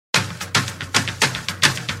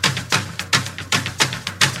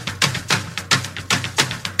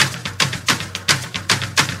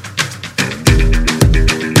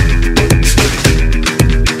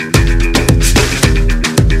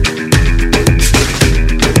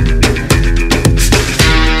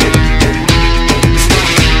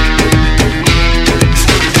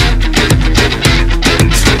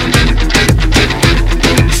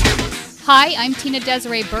Hi, I'm Tina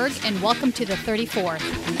Desiree Berg, and welcome to the 34th.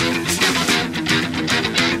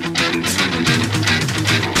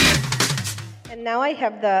 And now I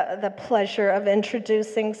have the pleasure of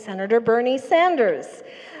introducing Senator Bernie Sanders.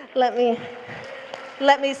 Let me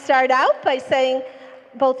start out by saying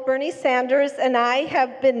both Bernie Sanders and I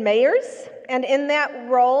have been mayors, and in that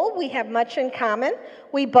role we have much in common.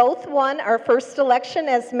 We both won our first election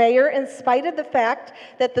as mayor in spite of the fact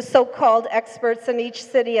that the so-called experts in each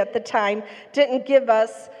city at the time didn't give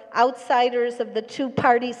us outsiders of the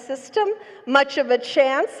two-party system much of a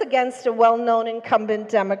chance against a well-known incumbent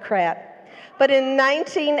Democrat. But in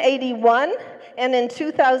 1981 and in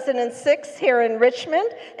 2006 here in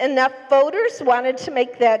Richmond, enough voters wanted to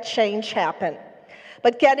make that change happen.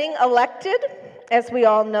 But getting elected, as we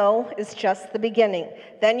all know, is just the beginning.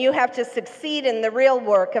 Then you have to succeed in the real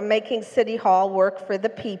work of making City Hall work for the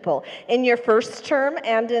people, in your first term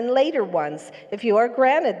and in later ones, if you are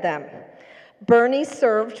granted them. Bernie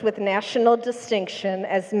served with national distinction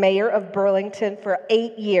as mayor of Burlington for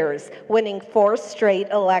 8 years, winning 4 straight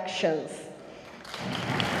elections.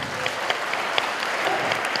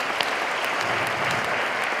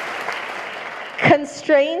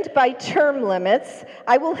 Constrained by term limits,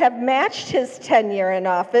 I will have matched his tenure in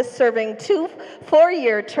office, serving 2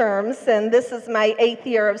 4-year terms, and this is my 8th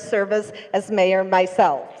year of service as mayor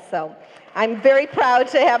myself. So I'm very proud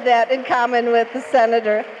to have that in common with the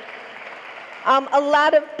senator. A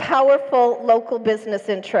lot of powerful local business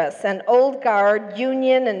interests and old guard,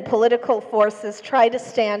 union, and political forces try to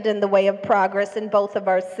stand in the way of progress in both of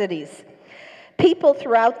our cities. People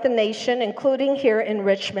throughout the nation, including here in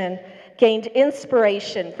Richmond, gained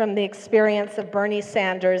inspiration from the experience of Bernie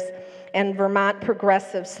Sanders and Vermont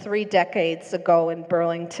progressives 3 decades ago in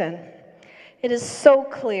Burlington. It is so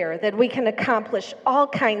clear that we can accomplish all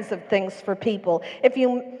kinds of things for people if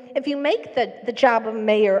you make the job of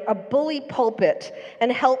mayor a bully pulpit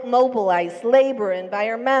and help mobilize labor,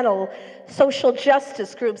 environmental, social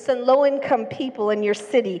justice groups, and low-income people in your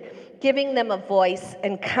city, giving them a voice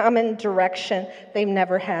and common direction they've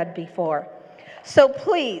never had before. So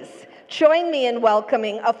please, join me in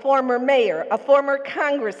welcoming a former mayor, a former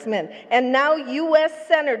congressman, and now U.S.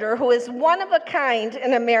 senator who is one of a kind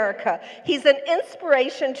in America. He's an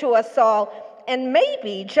inspiration to us all, and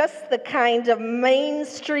maybe just the kind of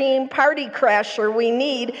mainstream party crasher we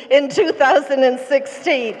need in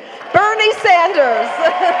 2016. Bernie Sanders.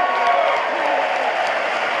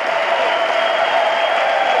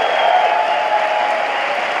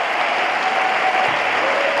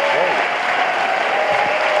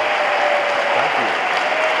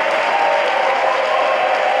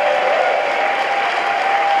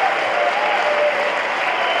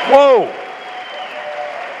 Whoa!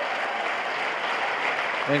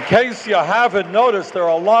 In case you haven't noticed, there are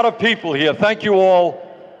a lot of people here. Thank you all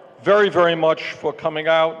very, very much for coming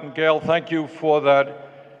out. And Gail, thank you for that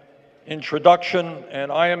introduction.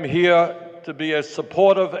 And I am here to be as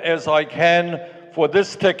supportive as I can for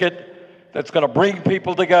this ticket that's going to bring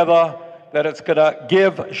people together, that it's going to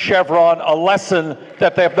give Chevron a lesson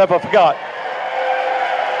that they've never forgot.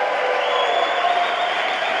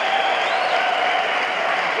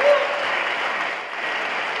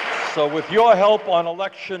 So with your help on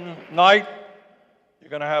election night, you're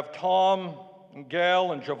going to have Tom and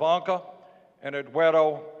Gail and Javanka and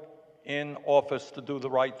Eduardo in office to do the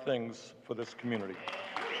right things for this community.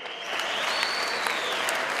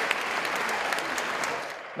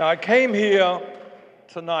 Now, I came here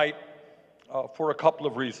tonight for a couple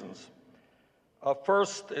of reasons.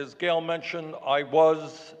 First, as Gail mentioned, I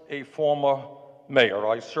was a former mayor.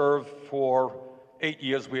 I served for 8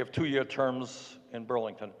 years. We have 2-year terms in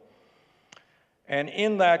Burlington. And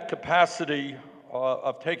in that capacity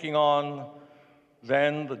of taking on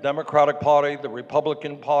then the Democratic Party, the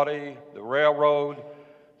Republican Party, the railroad,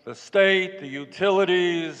 the state, the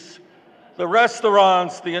utilities, the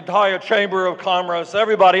restaurants, the entire Chamber of Commerce,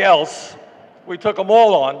 everybody else, we took them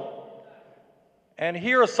all on. And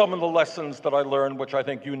here are some of the lessons that I learned, which I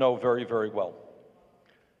think you know very, very well.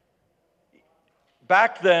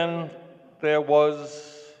 Back then, there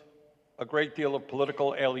was a great deal of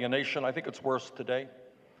political alienation. I think it's worse today.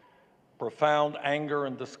 Profound anger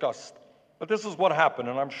and disgust. But this is what happened,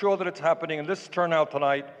 and I'm sure that it's happening, and this turnout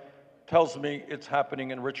tonight tells me it's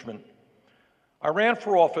happening in Richmond. I ran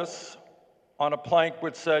for office on a plank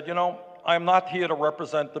which said, you know, I'm not here to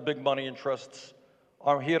represent the big money interests.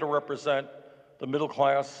 I'm here to represent the middle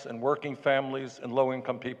class and working families and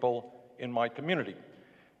low-income people in my community.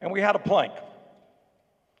 And we had a plank,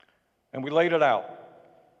 and we laid it out.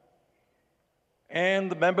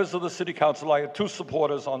 And the members of the city council, I had 2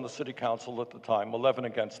 supporters on the city council at the time, 11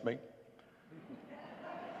 against me.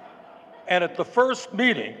 And at the first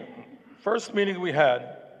meeting we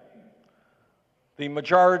had, the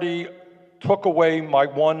majority took away my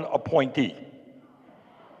one appointee.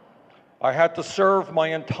 I had to serve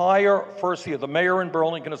my entire first year. The mayor in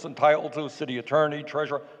Burlington is entitled to a city attorney,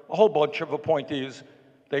 treasurer, a whole bunch of appointees.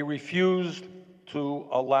 They refused to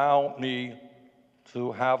allow me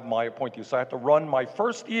to have my appointee. So I had to run my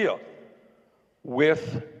first year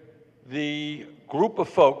with the group of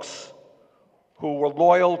folks who were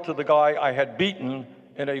loyal to the guy I had beaten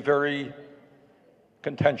in a very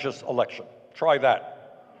contentious election. Try that.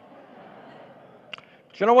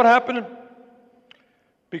 Do you know what happened?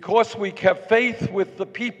 Because we kept faith with the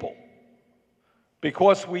people,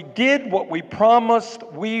 because we did what we promised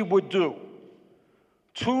we would do,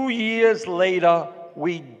 2 years later,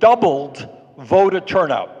 we doubled voter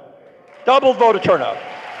turnout. Doubled voter turnout.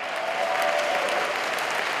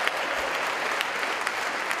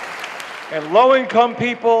 And low-income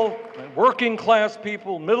people, and working-class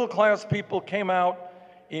people, middle-class people came out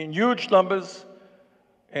in huge numbers.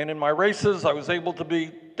 And in my races, I was able to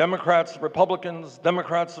beat Democrats, Republicans,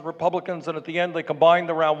 and at the end, they combined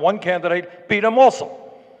around one candidate, beat him also.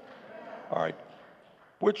 All right.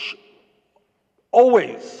 Which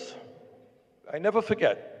always, I never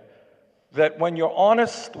forget, that when you're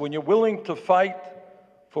honest, when you're willing to fight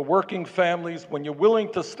for working families, when you're willing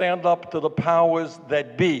to stand up to the powers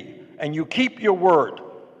that be, and you keep your word,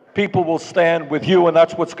 people will stand with you, and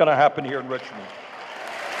that's what's going to happen here in Richmond.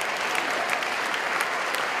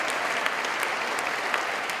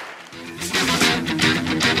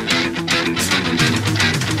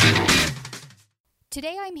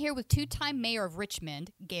 Today I'm here with two-time mayor of Richmond,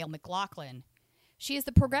 Gail McLaughlin. She is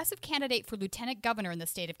the progressive candidate for lieutenant governor in the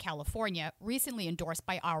state of California, recently endorsed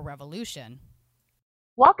by Our Revolution.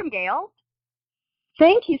 Welcome, Gail.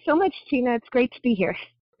 Thank you so much, Tina. It's great to be here.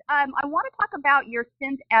 I want to talk about your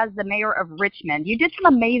stint as the mayor of Richmond. You did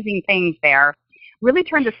some amazing things there, really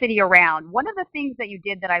turned the city around. One of the things that you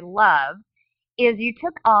did that I love is you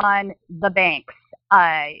took on the banks.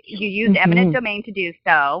 You used eminent domain to do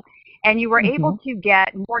so, and you were able to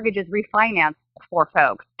get mortgages refinanced for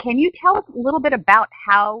folks. Can you tell us a little bit about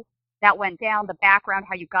how that went down, the background,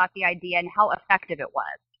 how you got the idea, and how effective it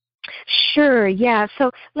was? Sure, yeah.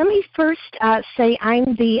 So let me first say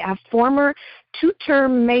I'm the former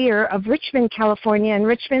two-term mayor of Richmond, California, and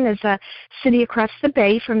Richmond is a city across the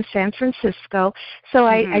bay from San Francisco. So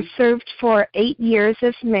I served for 8 years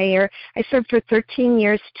as mayor. I served for 13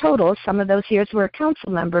 years total. Some of those years were a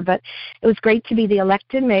council member, but it was great to be the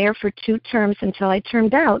elected mayor for 2 terms until I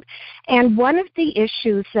termed out. And one of the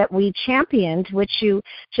issues that we championed, which you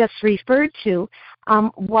just referred to,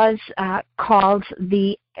 was called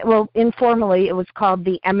informally it was called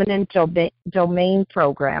the Eminent Domain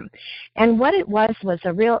Program. And what it was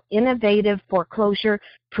a real innovative foreclosure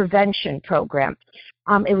prevention program.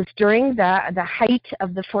 It was during the height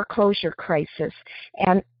of the foreclosure crisis,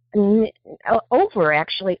 and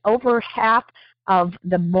over half of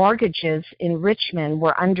the mortgages in Richmond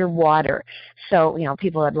were underwater. So,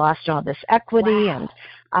 people had lost all this equity, and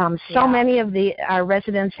many of our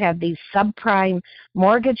residents have these subprime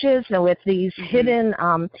mortgages with these hidden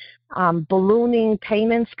ballooning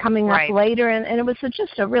payments coming up later. And it was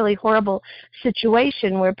just a really horrible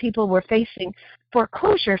situation where people were facing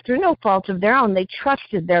foreclosure through no fault of their own. They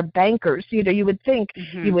trusted their bankers. You would think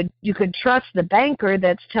you could trust the banker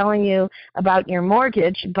that's telling you about your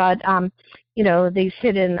mortgage, but these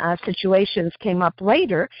hidden situations came up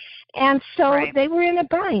later, and so they were in a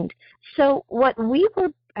bind. So what we were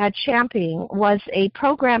championing was a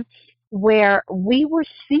program where we were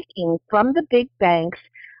seeking from the big banks.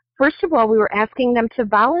 First of all, we were asking them to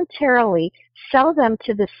voluntarily sell them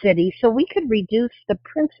to the city so we could reduce the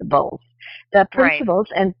principals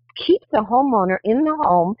and keep the homeowner in the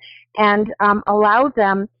home and allow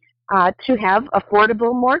them to have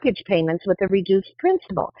affordable mortgage payments with a reduced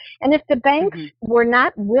principal. And if the banks were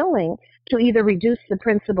not willing to either reduce the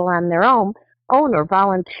principal on their own or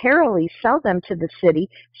voluntarily sell them to the city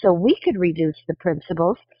so we could reduce the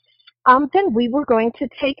principals, then we were going to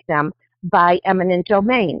take them by eminent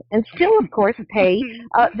domain and still, of course, pay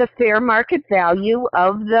the fair market value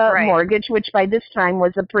of the mortgage, which by this time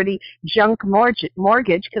was a pretty junk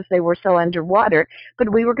mortgage because they were so underwater.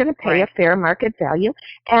 But we were going to pay a fair market value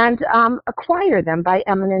and acquire them by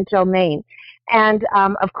eminent domain. And,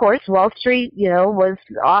 of course, Wall Street, was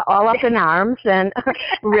all up in arms, and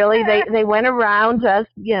really they went around us,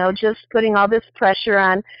 just putting all this pressure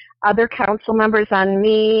on other council members, on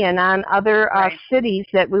me, and on other cities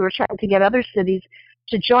that we were trying to get other cities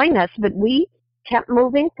to join us. But we kept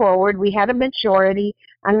moving forward. We had a majority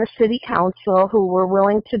on the city council who were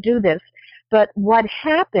willing to do this. But what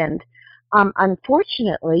happened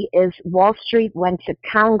unfortunately, is Wall Street went to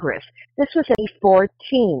Congress. This was in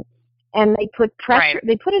 2014, and they put pressure. Right.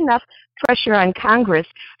 They put enough pressure on Congress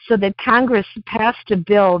so that Congress passed a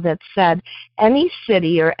bill that said any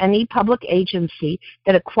city or any public agency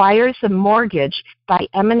that acquires a mortgage by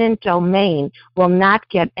eminent domain will not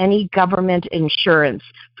get any government insurance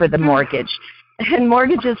for the mortgage. And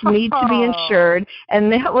mortgages need to be insured,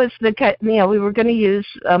 and that was we were going to use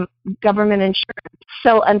government insurance.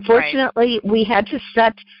 So unfortunately, we had to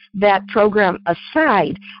set that program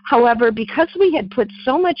aside. However, because we had put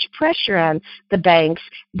so much pressure on the banks,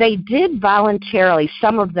 they did voluntarily,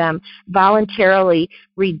 some of them voluntarily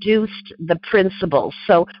reduced the principal.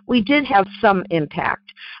 So we did have some impact.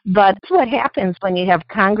 But that's what happens when you have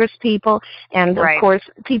Congress people and, of course,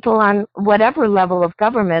 people on whatever level of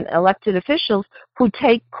government, elected officials, who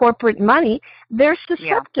take corporate money. They're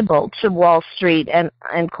susceptible to Wall Street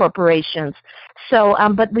and corporations. So,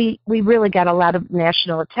 but we really got a lot of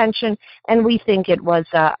national attention, and we think it was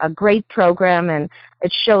a great program, and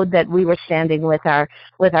it showed that we were standing with our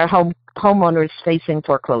homeowners facing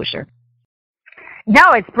foreclosure.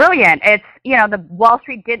 No, it's brilliant. It's, the Wall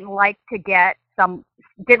Street didn't like to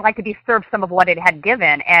be served some of what it had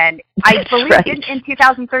given, and I believe in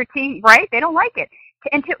 2013, right? They don't like it.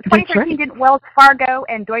 In 2013, didn't Wells Fargo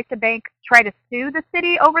and Deutsche Bank try to sue the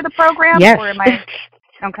city over the program? Yes. Or am I...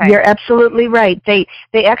 Okay. You're absolutely right. They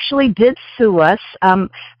actually did sue us.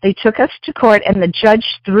 They took us to court, and the judge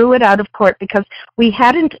threw it out of court because we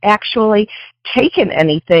hadn't actually taken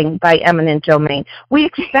anything by eminent domain. We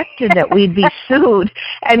expected that we'd be sued,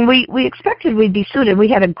 and we expected we'd be sued, and we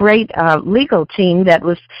had a great legal team that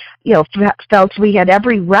was, felt we had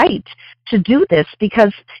every right to do this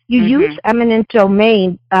because you use eminent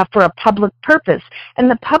domain for a public purpose. And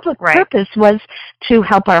the public purpose was to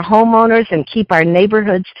help our homeowners and keep our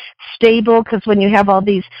neighborhoods stable, because when you have all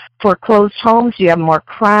these foreclosed homes, you have more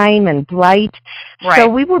crime and blight. So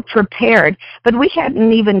we were prepared, but we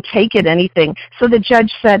hadn't even taken anything. So the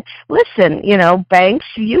judge said, listen, banks,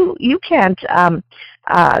 you can't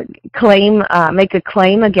make a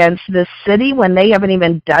claim against this city when they haven't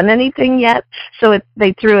even done anything yet. So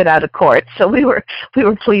they threw it out of court. So we were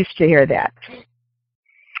pleased to hear that.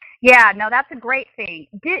 Yeah, no, that's a great thing.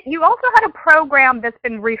 You also had a program that's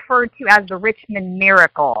been referred to as the Richmond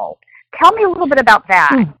Miracle. Tell me a little bit about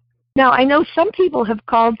that. Now, I know some people have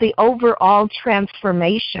called the overall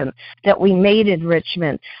transformation that we made in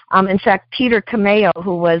Richmond. In fact, Peter Cameo,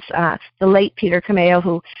 who was the late Peter Cameo,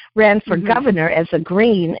 who ran for governor as a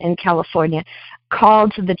Green in California,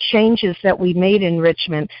 called the changes that we made in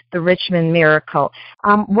Richmond the Richmond Miracle.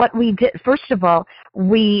 What we did, first of all,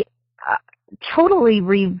 we totally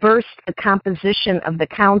reversed the composition of the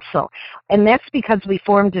council, and that's because we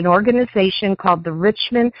formed an organization called the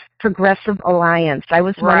Richmond Progressive Alliance. I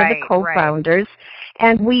was one of the co-founders,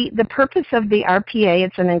 and the purpose of the RPA,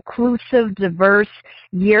 it's an inclusive, diverse,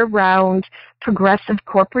 year-round, progressive,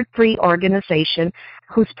 corporate-free organization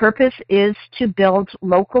whose purpose is to build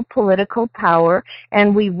local political power,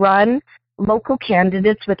 and we run local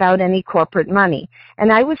candidates without any corporate money.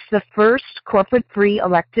 And I was the first corporate-free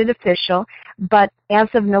elected official, but as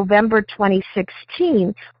of November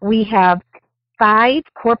 2016, we have 5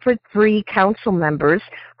 corporate-free council members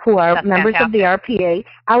who are members of the RPA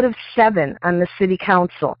out of 7 on the city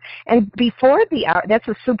council. And before that's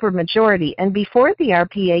a supermajority, and before the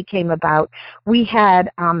RPA came about, we had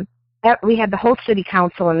the whole city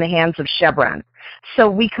council in the hands of Chevron. So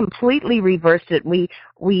we completely reversed it.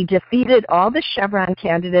 We defeated all the Chevron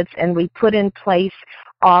candidates, and we put in place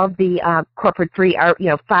all the corporate-free,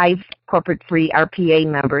 5 corporate-free RPA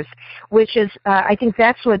members, which is, I think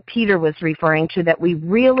that's what Peter was referring to, that we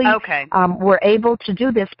really were able to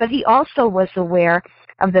do this. But he also was aware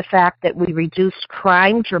of the fact that we reduced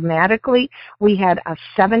crime dramatically. We had a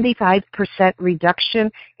 75%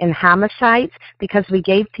 reduction in homicides because we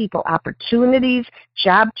gave people opportunities,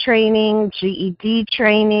 job training, GED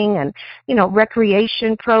training, and,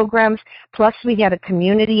 recreation programs. Plus, we had a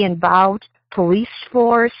community-involved police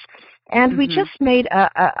force, and we just made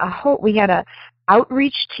we had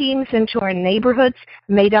outreach teams into our neighborhoods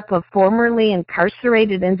made up of formerly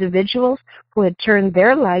incarcerated individuals who had turned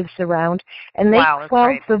their lives around, and they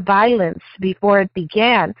quelled the violence before it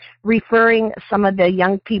began, referring some of the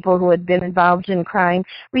young people who had been involved in crime,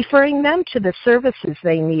 referring them to the services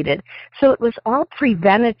they needed. So it was all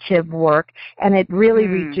preventative work, and it really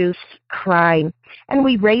reduced crime. And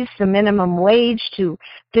we raised the minimum wage to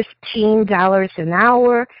 $15 an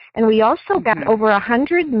hour, and we also got over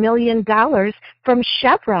 $100 million from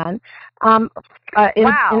Chevron Wow.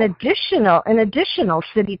 in additional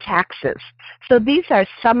city taxes. So these are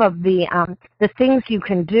some of the things you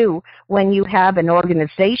can do when you have an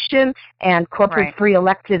organization and corporate Right. free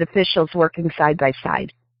elected officials working side by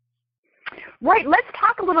side. Right. Let's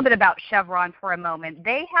talk a little bit about Chevron for a moment.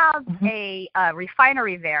 They have a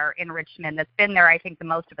refinery there in Richmond that's been there, I think, the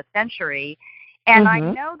most of a century. And I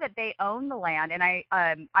know that they own the land, and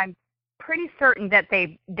I'm pretty certain that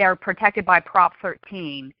they're protected by Prop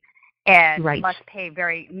 13 and must pay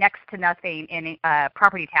very next to nothing in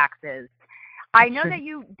property taxes. I know that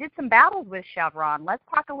you did some battles with Chevron. Let's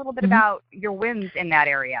talk a little bit about your wins in that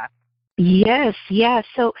area. Yes.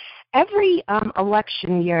 So every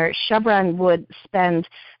election year, Chevron would spend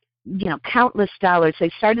countless dollars.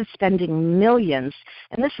 They started spending millions,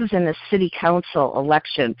 and this was in a city council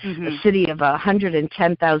election, a city of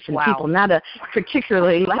 110,000 people, not a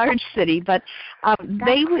particularly large city, but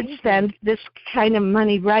they would spend this kind of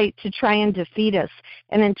money to try and defeat us.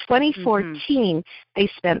 And in 2014, they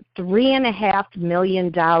spent $3.5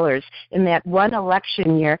 million in that one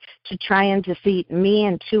election year to try and defeat me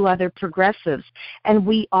and two other progressives. And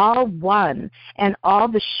we all won, and all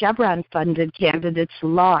the Chevron-funded candidates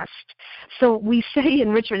lost. So we say in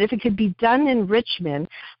Richmond, if it could be done in Richmond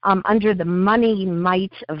under the money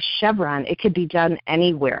might of Chevron, it could be done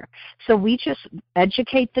anywhere. So we just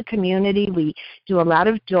educate the community. We do a lot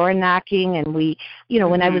of door knocking, and we,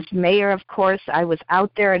 when I was mayor, of course, I was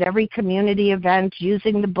out there at every community event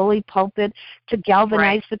using the bully pulpit to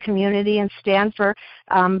galvanize the community and stand for,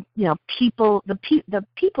 the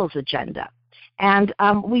people's agenda. And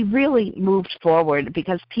we really moved forward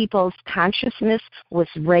because people's consciousness was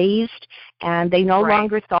raised, and they no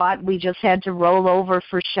longer thought we just had to roll over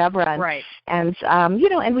for Chevron. Right. And,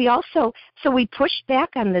 and we also, so we pushed back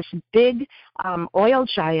on this big oil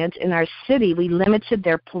giant in our city. We limited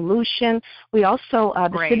their pollution. We also,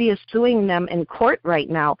 the city is suing them in court right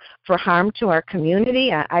now for harm to our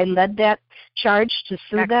community. I led that charge to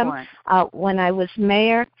sue them when I was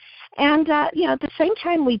mayor. And, at the same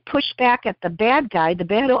time we push back at the bad guy, the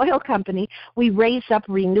bad oil company, we raise up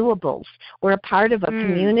renewables. We're a part of a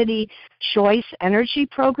community choice energy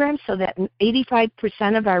program so that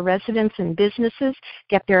 85% of our residents and businesses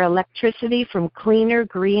get their electricity from cleaner,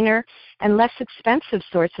 greener, and less expensive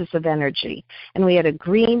sources of energy. And we had a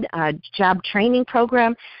green job training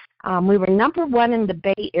program. We were number one in the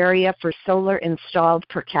Bay Area for solar installed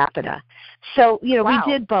per capita. So, we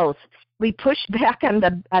did both. We pushed back on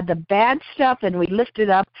the bad stuff, and we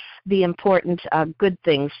lifted up the important good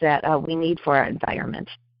things that we need for our environment.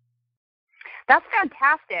 That's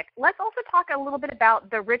fantastic. Let's also talk a little bit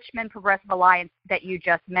about the Richmond Progressive Alliance that you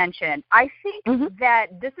just mentioned. I think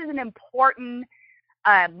that this is an important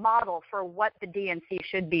model for what the DNC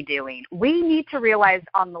should be doing. We need to realize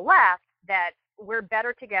on the left that we're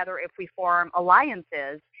better together if we form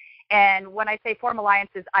alliances. And when I say form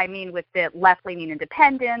alliances, I mean with the left-leaning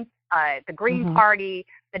independents, the Green Party,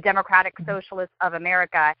 the Democratic Socialists of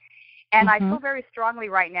America. And I feel very strongly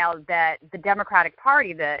right now that the Democratic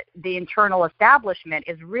Party, the internal establishment,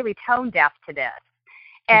 is really tone deaf to this.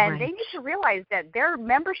 And they need to realize that their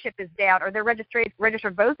membership is down, or their registered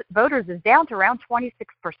voters is down to around 26%.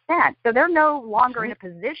 So they're no longer in a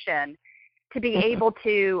position to be able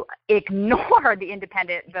to ignore the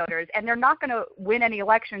independent voters, and they're not going to win any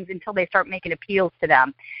elections until they start making appeals to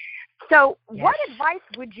them. So what advice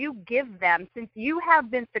would you give them, since you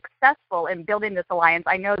have been successful in building this alliance?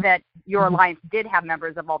 I know that your alliance did have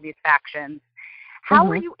members of all these factions. How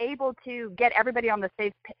were you able to get everybody on the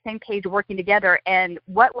same page working together, and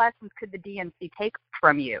what lessons could the DNC take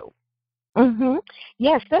from you?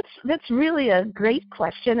 Yes, that's really a great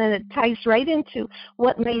question, and it ties right into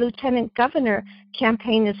what my lieutenant governor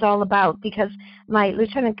campaign is all about, because my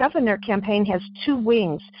lieutenant governor campaign has two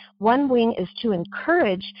wings. One wing is to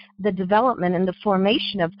encourage the development and the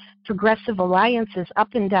formation of progressive alliances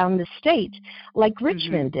up and down the state, like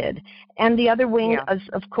Richmond did. And the other wing is,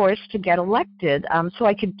 of course, to get elected, so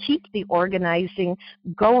I could keep the organizing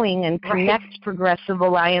going and connect progressive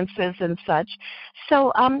alliances and such.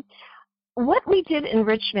 So, what we did in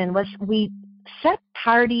Richmond was we set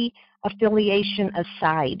party affiliation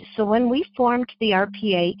aside. So when we formed the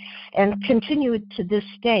RPA and continued to this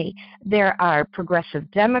day, there are progressive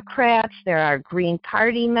Democrats, there are Green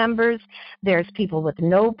Party members, there's people with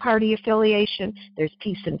no party affiliation, there's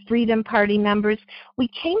Peace and Freedom Party members. We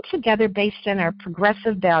came together based on our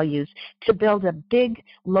progressive values to build a big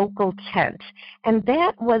local tent. And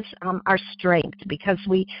that was our strength, because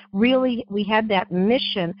we had that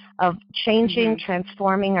mission of changing,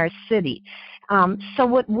 transforming our city. So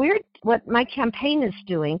what my campaign is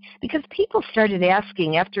doing, because people started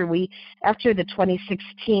asking after the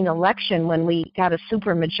 2016 election, when we got a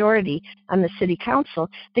supermajority on the city council,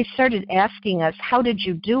 they started asking us, how did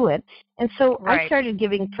you do it? And so I started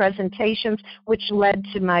giving presentations, which led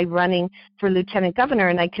to my running for lieutenant governor,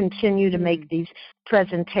 and I continue to make these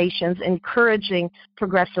presentations encouraging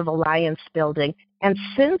progressive alliance building. And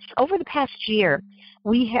since over the past year,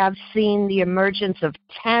 we have seen the emergence of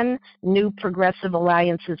 10 new progressive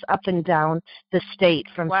alliances up and down the state,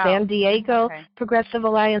 from San Diego Progressive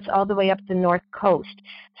Alliance all the way up the North Coast.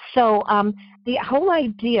 So the whole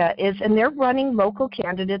idea is, and they're running local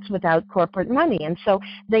candidates without corporate money, and so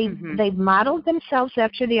they've modeled themselves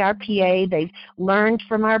after the RPA. They've learned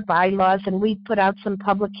from our bylaws, and we put out some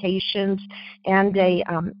publications and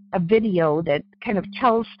a video that kind of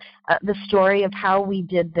tells the story of how we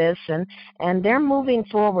did this, and they're moving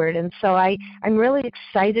forward. And so I'm really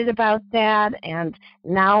excited about that. And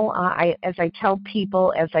now, as I tell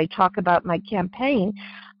people, as I talk about my campaign,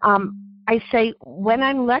 I say, when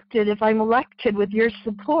I'm elected, if I'm elected with your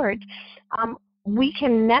support, we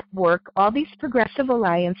can network all these progressive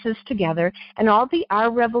alliances together, and all the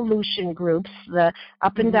Our Revolution groups, the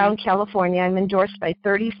up and down California. I'm endorsed by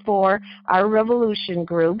 34 Our Revolution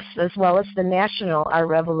groups, as well as the National Our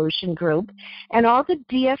Revolution group, and all the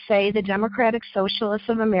DSA, the Democratic Socialists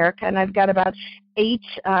of America, and I've got about 8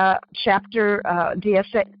 chapter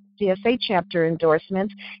DSA chapter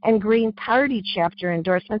endorsements and Green Party chapter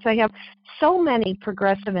endorsements. I have so many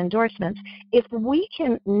progressive endorsements. If we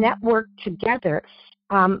can network together,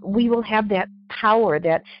 we will have that power,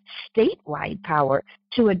 that statewide power,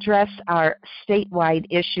 to address our statewide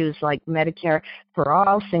issues like Medicare for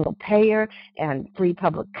all, single payer, and free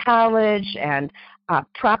public college, and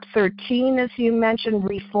Prop 13, as you mentioned,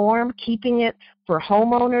 reform, keeping it for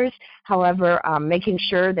homeowners. However, making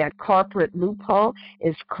sure that corporate loophole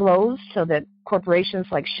is closed so that corporations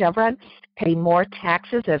like Chevron pay more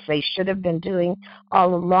taxes, as they should have been doing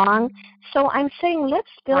all along. So I'm saying, let's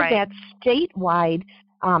build that statewide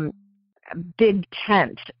big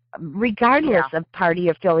tent, regardless of party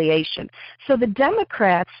affiliation. So the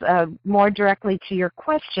Democrats, more directly to your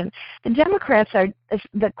question, the Democrats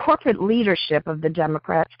the corporate leadership of the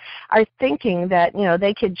Democrats are thinking that,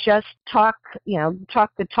 they could just talk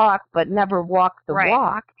the talk, but never walk the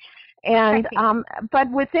walk. And but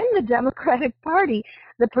within the Democratic Party,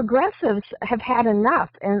 the progressives have had enough,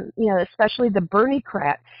 and especially the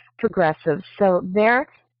Bernie-crat progressives. So they're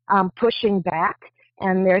pushing back,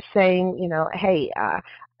 and they're saying, hey,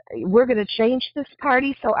 we're going to change this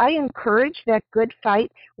party. So I encourage that good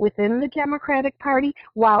fight within the Democratic Party,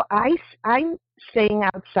 while I'm staying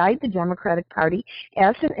outside the Democratic Party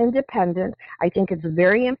as an independent. I think it's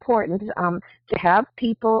very important to have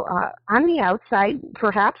people on the outside.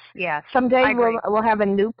 Perhaps someday we'll have a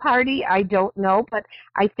new party. I don't know, but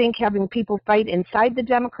I think having people fight inside the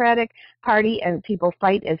Democratic Party and people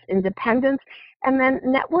fight as independents, and then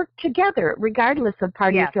network together, regardless of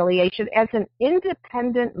party affiliation, as an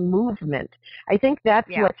independent movement. I think that's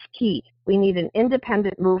what's key. We need an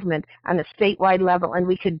independent movement on a statewide level, and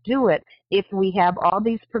we could do it if we have all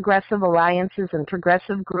these progressive alliances and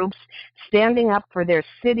progressive groups standing up for their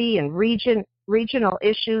city and regional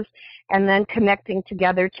issues, and then connecting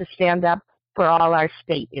together to stand up for all our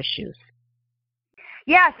state issues.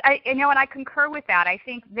 Yes, and I concur with that. I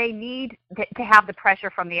think they need to have the pressure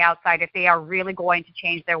from the outside if they are really going to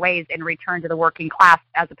change their ways and return to the working class,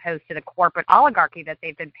 as opposed to the corporate oligarchy that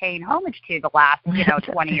they've been paying homage to the last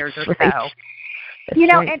 20 years or so.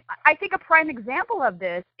 And I think a prime example of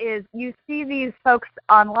this is you see these folks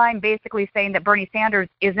online basically saying that Bernie Sanders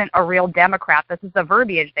isn't a real Democrat. This is the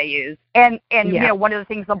verbiage they use. And one of the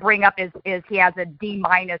things they'll bring up is he has a D-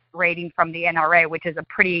 rating from the NRA, which is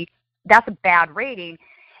that's a bad rating.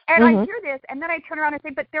 And I hear this, and then I turn around and say,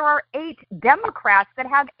 but there are 8 Democrats that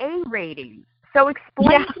have A ratings. So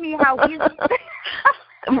explain to me how he's...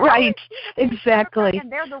 Right, exactly.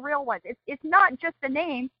 And they're the real ones. It's not just the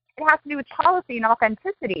name. It has to do with policy and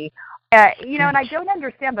authenticity. And I don't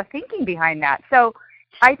understand the thinking behind that. So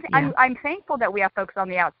I'm thankful that we have folks on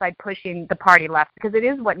the outside pushing the party left, because it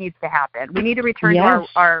is what needs to happen. We need to return to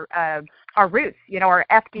our roots, our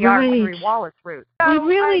FDR, Henry Wallace roots. So, we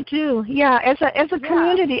really do. Yeah, as a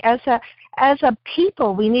community, as a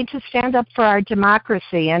people, we need to stand up for our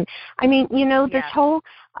democracy. And I mean, this whole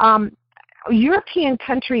European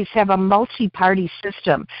countries have a multi-party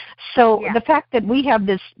system. So the fact that we have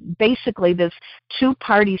this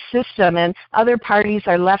 2-party system and other parties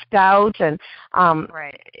are left out, and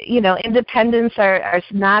Right. Independents are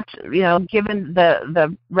not, given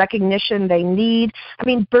the recognition they need. I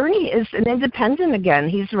mean, Bernie is an independent again.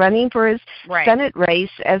 He's running for his Senate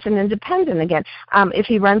race as an independent again. If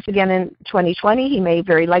he runs again in 2020, he may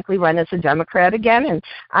very likely run as a Democrat again, and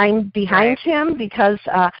I'm behind him because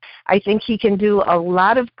I think he can do a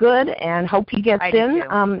lot of good and hope he gets in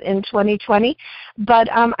 2020. But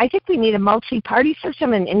I think we need a multi-party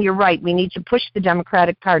system, and you're right. We need to push the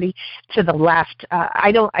Democratic Party to the left.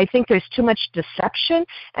 I think there's too much deception,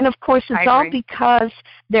 and of course it's all because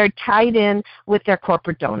they're tied in with their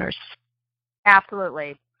corporate donors.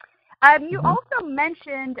 Absolutely. You also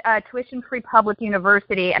mentioned tuition-free public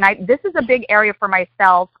university, and this is a big area for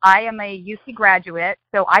myself. I am a UC graduate,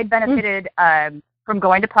 so I benefited from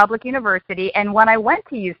going to public university, and when I went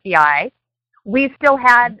to UCI, we still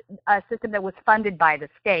had a system that was funded by the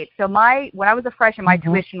state. So when I was a freshman, my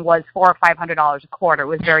tuition was $400 or $500 a quarter. It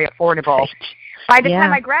was very affordable. By the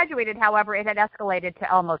time I graduated, however, it had escalated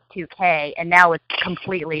to almost $2,000, and now it's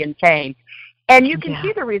completely insane. And you can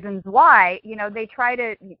see the reasons why.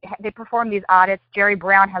 They perform these audits. Jerry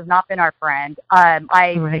Brown has not been our friend.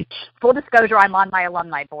 Full disclosure, I'm on my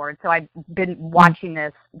alumni board, so I've been watching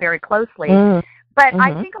this very closely. But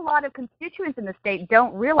I think a lot of constituents in the state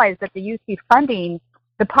don't realize that the UC funding,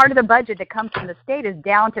 the part of the budget that comes from the state, is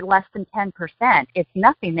down to less than 10%. It's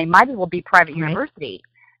nothing. They might as well be private university.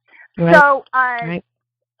 So,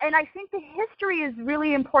 and I think the history is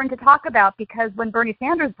really important to talk about, because when Bernie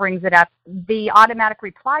Sanders brings it up, the automatic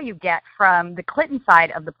reply you get from the Clinton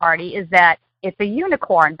side of the party is that it's a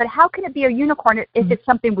unicorn. But how can it be a unicorn if it's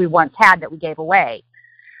something we once had that we gave away?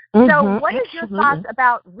 So what is your thoughts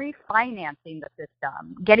about refinancing the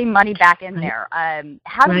system, getting money back in there?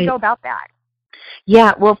 How do we go about that?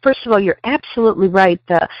 Yeah, well, first of all, you're absolutely right.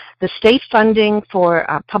 The state funding for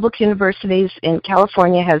public universities in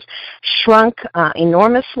California has shrunk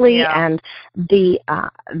enormously, and the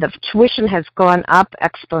tuition has gone up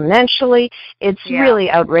exponentially. It's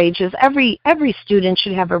really outrageous. Every student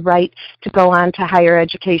should have a right to go on to higher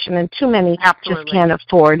education, and too many just can't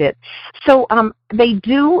afford it. So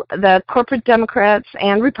the corporate Democrats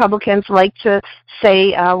and Republicans like to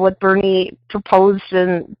say what Bernie proposed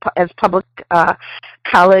as public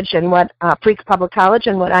college and what free public college,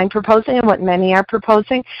 and what I'm proposing and what many are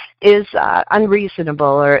proposing is unreasonable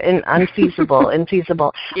or unfeasible,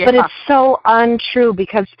 infeasible. But it's so untrue,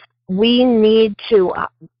 because we need to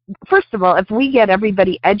first of all, if we get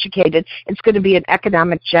everybody educated, it's going to be an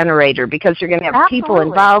economic generator, because you're going to have people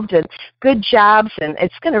involved in good jobs, and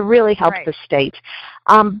it's going to really help the state.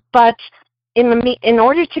 But in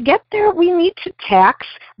order to get there, we need to tax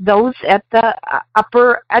those at the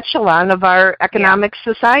upper echelon of our economic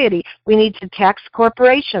society. We need to tax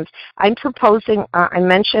corporations. I'm proposing, I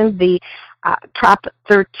mentioned the Prop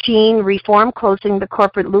 13 reform, closing the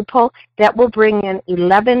corporate loophole. That will bring in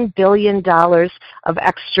 $11 billion of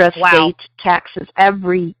extra state taxes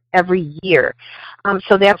every year.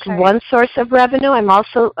 So that's one source of revenue. I'm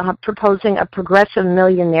also proposing a progressive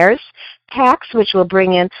millionaires tax, which will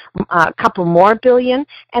bring in a couple more billion,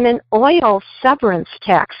 and an oil severance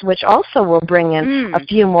tax, which also will bring in a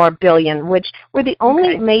few more billion, which we're the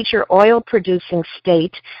only major oil producing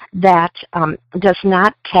state that does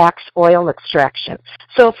not tax oil extraction.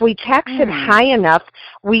 So if we tax it high enough,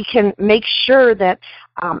 we can make sure that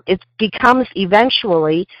it becomes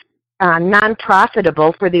eventually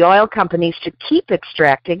non-profitable for the oil companies to keep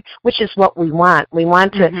extracting, which is what we want. We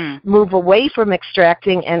want to move away from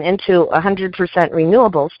extracting and into 100%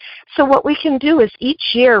 renewables. So what we can do is each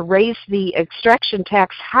year raise the extraction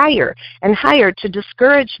tax higher and higher to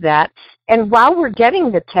discourage that. And while we're getting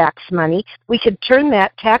the tax money, we could turn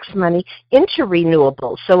that tax money into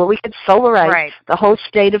renewables, so we could solarize the whole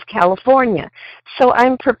state of California. So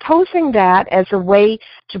I'm proposing that as a way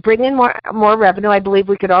to bring in more revenue. I believe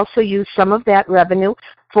we could also use some of that revenue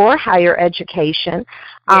for higher education,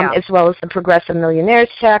 as well as the progressive millionaires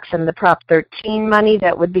tax and the Prop 13 money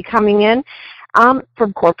that would be coming in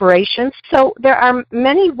from corporations. So there are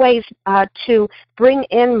many ways to bring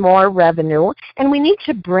in more revenue, and we need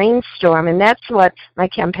to brainstorm, and that's what my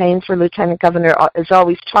campaign for Lieutenant Governor is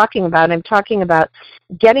always talking about. I'm talking about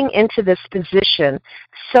getting into this position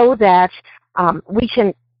so that we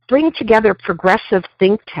can bring together progressive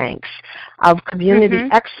think tanks of community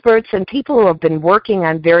experts and people who have been working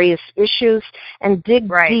on various issues and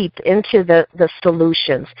dig deep into the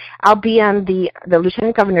solutions. I'll be on the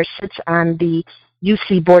Lieutenant Governor sits on the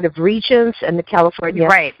UC Board of Regents and the California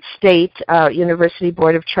State University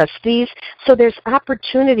Board of Trustees. So there's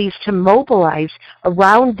opportunities to mobilize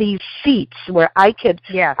around these seats where I could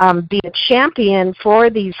be a champion for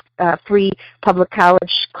these free public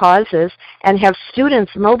college causes and have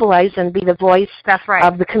students mobilize and be the voice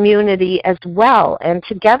of the community as well. And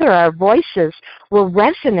together our voices will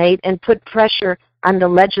resonate and put pressure on the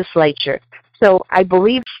legislature. So I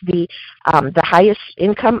believe the highest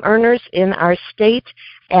income earners in our state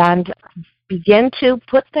and begin to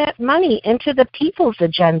put that money into the people's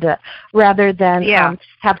agenda rather than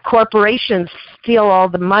have corporations steal all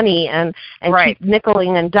the money and keep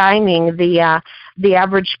nickeling and diming the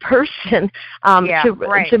average person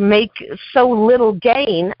to make so little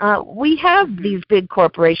gain. We have these big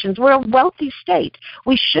corporations. We're a wealthy state.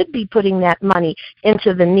 We should be putting that money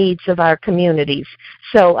into the needs of our communities.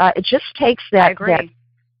 So it just takes that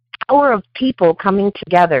power of people coming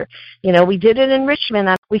together. You know, we did it in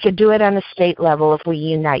Richmond. We could do it on a state level if we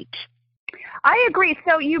unite. I agree.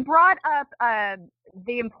 So you brought up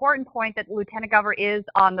the important point that the Lieutenant Governor is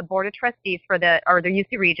on the Board of Trustees for the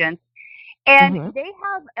UC Regents. And they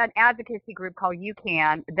have an advocacy group called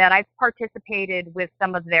UCAN that I've participated with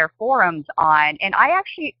some of their forums on. And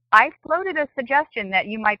I floated a suggestion that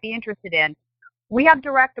you might be interested in. We have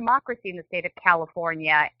direct democracy in the state of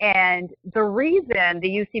California, and the reason the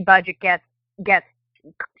UC budget gets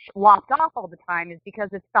lopped off all the time is because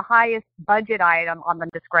it's the highest budget item on the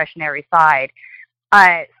discretionary side.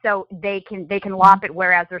 So they can lop it,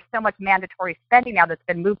 whereas there's so much mandatory spending now that's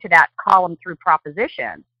been moved to that column through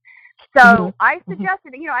propositions. So I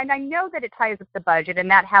suggested, you know, and I know that it ties up the budget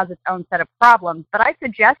and that has its own set of problems, but I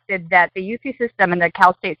suggested that the UC system and the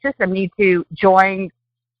Cal State system need to join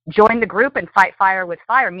the group and fight fire with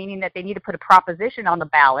fire, meaning that they need to put a proposition on the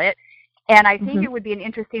ballot. And I think it would be an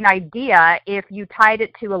interesting idea if you tied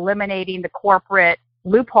it to eliminating the corporate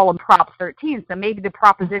loophole in Prop 13. So maybe the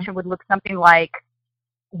proposition would look something like,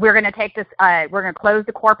 we're going to take this, we're going to close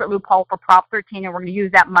the corporate loophole for Prop 13, and we're going to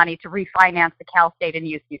use that money to refinance the Cal State and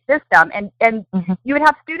UC system. And you would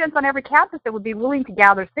have students on every campus that would be willing to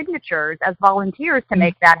gather signatures as volunteers to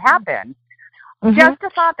make that happen. Just a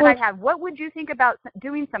thought that I have. What would you think about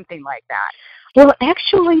doing something like that? Well,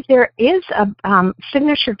 actually, there is a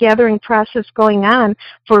signature gathering process going on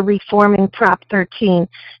for reforming Prop 13.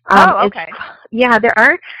 Okay. There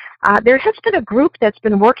are. There has been a group that's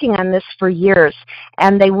been working on this for years,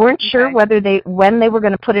 and they weren't sure when they were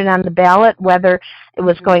going to put it on the ballot, whether it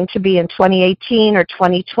was going to be in 2018 or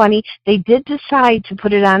 2020. They did decide to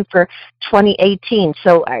put it on for 2018.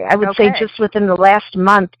 So I would say just within the last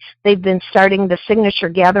month, they've been starting the signature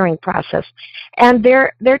gathering process, and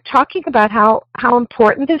they're talking about how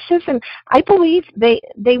important this is, and I believe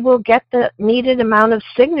they will get the needed amount of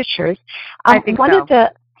signatures. I think so.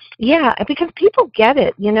 Yeah, because people get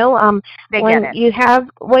it, you know. When you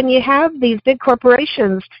have these big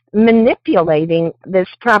corporations manipulating this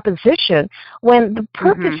proposition, when the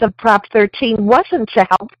purpose of Prop 13 wasn't to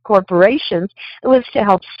help corporations, it was to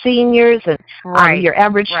help seniors and your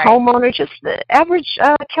average homeowner, just the average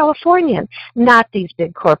Californian, not these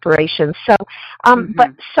big corporations. So,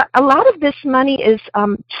 but a lot of this money is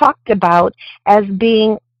talked about as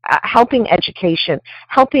being helping education,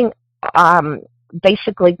 helping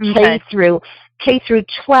basically K through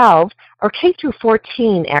 12 or K through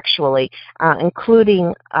 14 actually,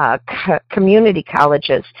 including community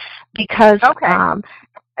colleges, because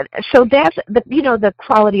so that's the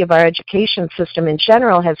quality of our education system in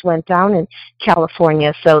general has went down in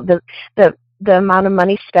California. So the amount of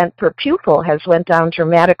money spent per pupil has went down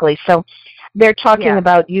dramatically. So they're talking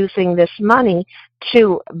about using this money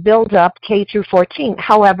to build up K through 14.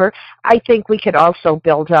 However, I think we could also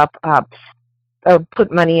build up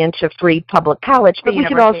put money into free public college, but we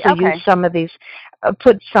could also use some of these,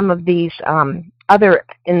 put some of these other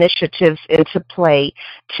initiatives into play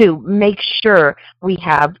to make sure we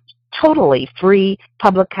have totally free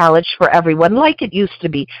public college for everyone, like it used to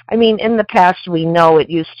be. I mean, in the past, we know it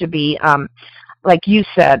used to be, like you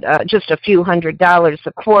said, just a few $100s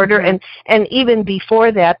a quarter, and even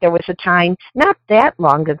before that, there was a time not that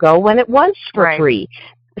long ago when it was for free.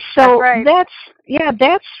 So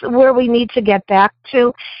that's where we need to get back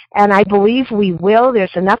to, and I believe we will.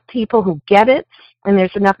 There's enough people who get it, and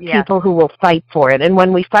there's enough people who will fight for it, and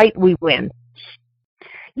when we fight, we win.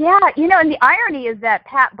 Yeah, you know, and the irony is that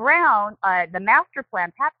Pat Brown, the master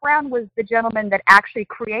plan, Pat Brown was the gentleman that actually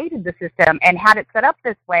created the system and had it set up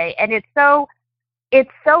this way, and it's so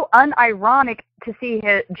unironic to see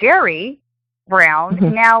Jerry Brown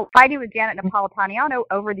now fighting with Janet Napolitano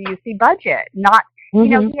over the UC budget, not. You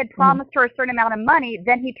know, he had promised her a certain amount of money,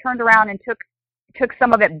 then he turned around and took took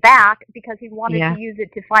some of it back because he wanted Yeah. to use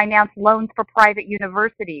it to finance loans for private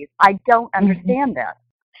universities. I don't understand this.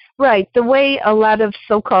 Right. The way a lot of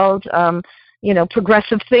so-called,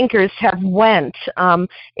 progressive thinkers have went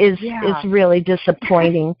is really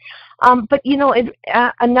disappointing. But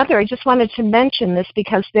I just wanted to mention this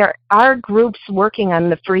because there are groups working on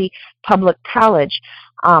the free public college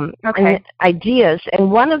and ideas,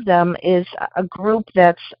 and one of them is a group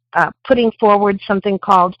that's putting forward something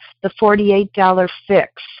called the $48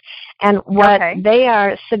 fix. And what they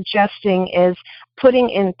are suggesting is putting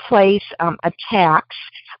in place a tax,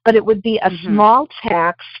 but it would be a small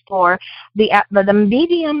tax for the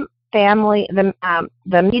median family,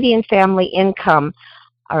 the median family income.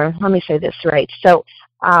 Or let me say this right. So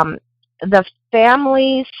the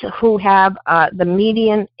families who have the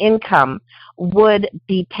median income would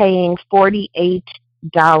be paying $48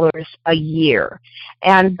 a year.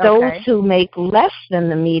 And those who make less than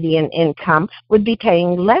the median income would be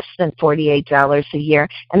paying less than $48 a year.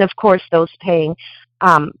 And of course, those paying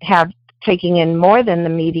taking in more than the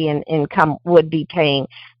median income would be paying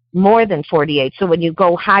more than 48. So when you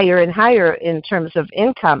go higher and higher in terms of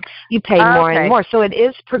income, you pay more and more. So it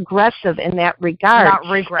is progressive in that regard.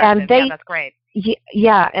 Not regressive. And that's great.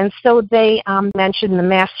 Yeah, and so they mentioned the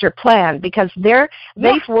master plan because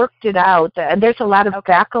they've worked it out. There's a lot of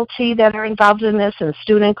faculty that are involved in this, and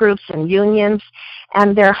student groups and unions,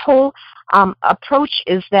 and their whole approach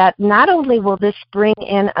is that not only will this bring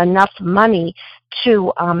in enough money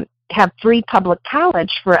to have free public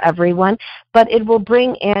college for everyone, but it will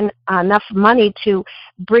bring in enough money to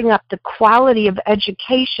bring up the quality of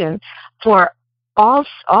education for all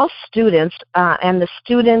students, and the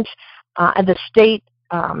state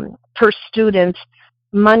per student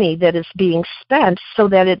money that is being spent so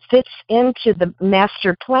that it fits into the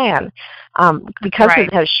master plan. Because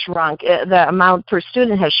it has shrunk, the amount per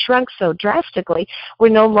student has shrunk so drastically, we're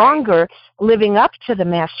no longer living up to the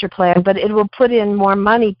master plan, but it will put in more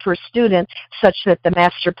money per student such that the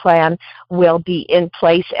master plan will be in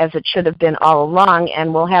place as it should have been all along,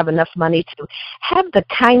 and we'll have enough money to have the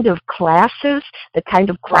kind of classes, the kind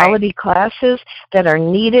of quality classes that are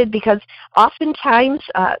needed, because oftentimes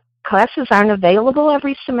classes aren't available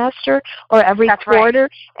every semester or every quarter,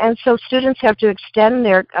 and so students have to extend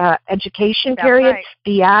their education period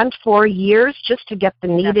beyond 4 years just to get the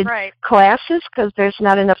needed classes, because there's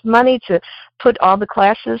not enough money to put all the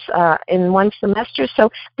classes in one semester.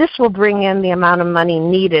 So this will bring in the amount of money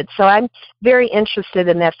needed. So I'm very interested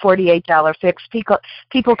in that $48 fix.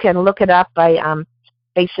 People can look it up by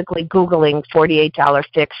basically Googling $48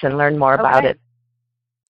 fix and learn more about it.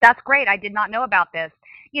 That's great. I did not know about this.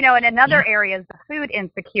 In another area is the food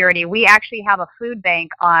insecurity. We actually have a food bank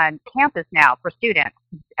on campus now for students.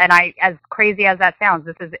 And as crazy as that sounds,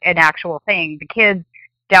 this is an actual thing. The kids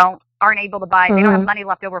aren't able to buy, they don't have money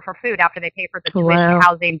left over for food after they pay for the tuition,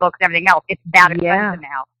 housing, books, and everything else. It's that expensive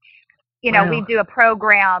now. We do a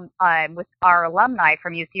program with our alumni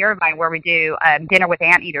from UC Irvine where we do dinner with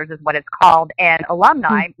anteaters is what it's called. And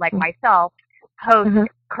alumni, like myself, host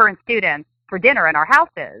current students for dinner in our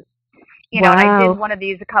houses. And I did one of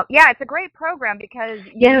these. It's a great program because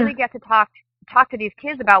you really get to talk to these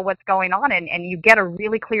kids about what's going on, and you get a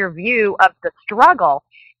really clear view of the struggle.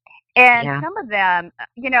 And some of them,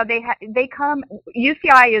 they come.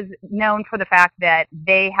 UCI is known for the fact that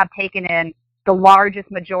they have taken in the largest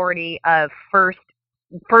majority of first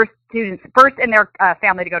in their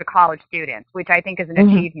family to go to college students, which I think is an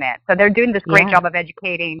achievement. So they're doing this great job of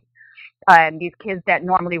educating these kids that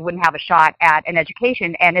normally wouldn't have a shot at an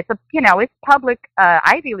education. And it's it's public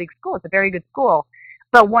Ivy League school. It's a very good school.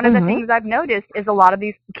 But one of the things I've noticed is a lot of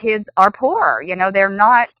these kids are poor. They're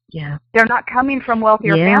not coming from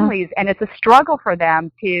wealthier families, and it's a struggle for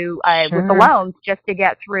them to with the loans just to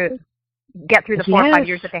get through the 4 or 5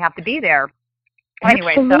 years that they have to be there.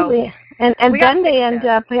 Anyway, absolutely. And then they end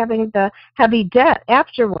up having the heavy debt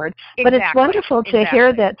afterward. But it's wonderful to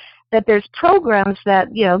hear that there's programs that,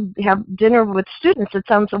 have dinner with students. It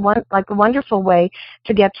sounds like a wonderful way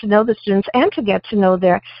to get to know the students and to get to know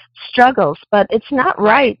their struggles. But it's not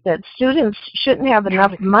right that students shouldn't have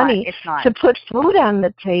enough money to put food on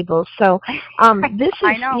the table. So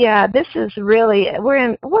this is really,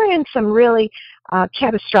 we're in some really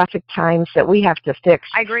catastrophic times that we have to fix.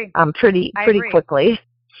 I agree. Pretty quickly.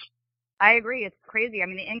 I agree. It's crazy. I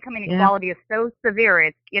mean, the income inequality is so severe.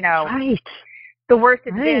 It's, the worst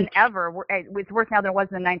it's been ever. It's worse now than it was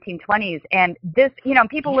in the 1920s. And this,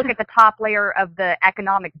 people look at the top layer of the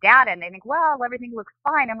economic data and they think, well, everything looks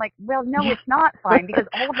fine. I'm like, well, no, it's not fine, because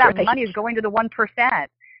all of that money is going to the 1%. That's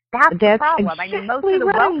the problem. I mean, most of the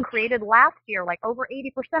wealth created last year, like over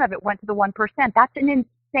 80% of it went to the 1%. That's an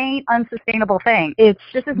insane, unsustainable thing. It's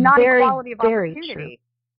This is not very, equality of very opportunity. true.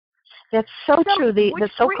 That's so true. The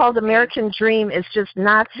so-called American dream is just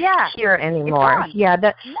not here anymore. It's gone. Yeah,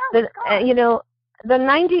 it's gone. you know, the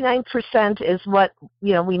 99% is what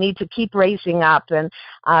we need to keep raising up, and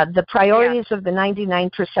the priorities of the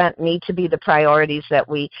 99% need to be the priorities that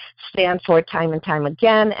we stand for time and time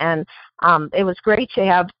again. And it was great to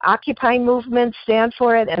have Occupy movement stand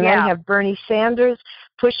for it, and then have Bernie Sanders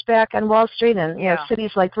push back on Wall Street, and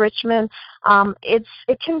cities like Richmond.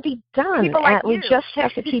 It can be done, People like and we just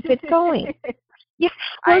have to keep it going. Yeah,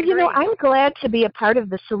 well, I'm glad to be a part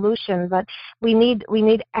of the solution, but we need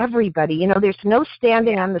everybody. There's no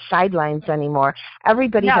standing on the sidelines anymore.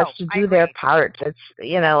 Everybody has to do their part. It's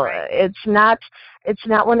it's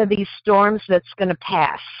not one of these storms that's going to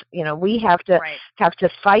pass. We have to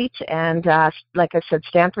fight and, like I said,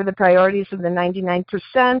 stand for the priorities of the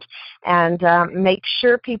 99% and make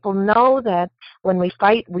sure people know that when we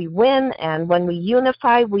fight, we win, and when we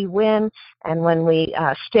unify, we win, and when we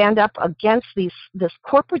stand up against this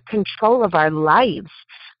corporate control of our lives.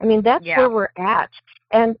 I mean, that's where we're at.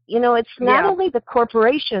 And, it's not only the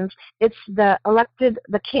corporations, it's the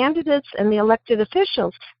candidates and the elected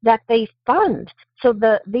officials that they fund. So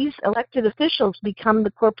these elected officials become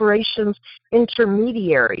the corporations'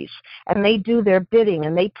 intermediaries, and they do their bidding,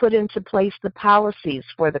 and they put into place the policies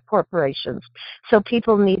for the corporations. So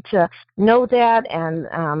people need to know that and,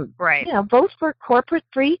 vote for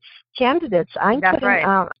corporate-free candidates. I'm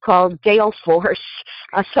putting called Gale Force.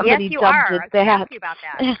 Somebody dubbed it that. I was asking you about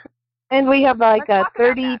that. And we have like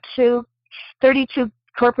 32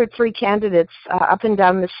 corporate-free candidates up and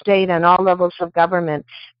down the state and all levels of government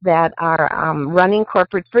that are running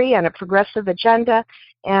corporate-free on a progressive agenda.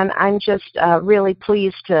 And I'm just really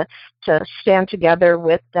pleased to stand together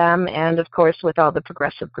with them and, of course, with all the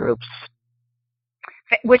progressive groups.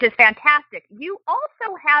 Which is fantastic. You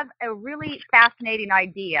also have a really fascinating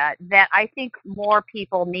idea that I think more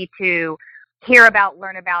people need to hear about,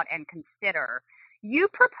 learn about, and consider. You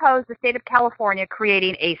propose the state of California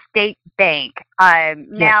creating a state bank.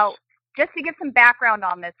 Now, just to give some background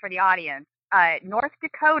on this for the audience, North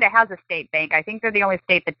Dakota has a state bank. I think they're the only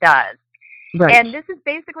state that does. Right. And this is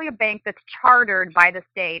basically a bank that's chartered by the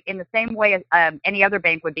state in the same way as any other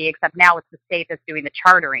bank would be, except now it's the state that's doing the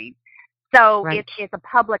chartering. So it's a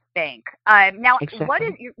public bank. Now,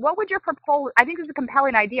 what would your proposal? I think this is a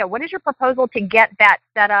compelling idea. What is your proposal to get that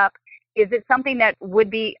set up? Is it something that would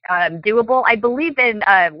be doable? I believe in,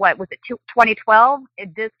 2012?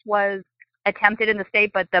 This was attempted in the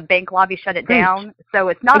state, but the bank lobby shut it down. So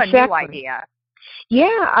it's not a new idea.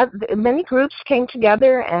 Yeah, many groups came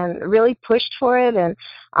together and really pushed for it, and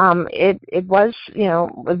it was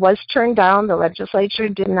turned down. The legislature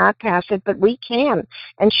did not pass it, but we can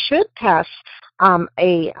and should pass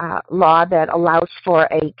a law that allows for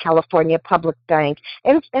a California public bank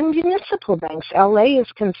and municipal banks. LA is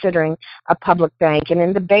considering a public bank, and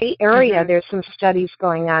in the Bay Area, there's some studies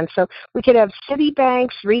going on. So we could have city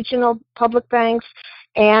banks, regional public banks,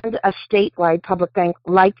 and a statewide public bank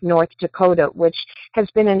like North Dakota, which has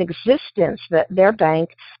been in existence, their bank,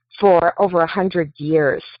 for over 100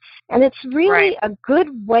 years. And it's really a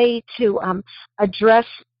good way to address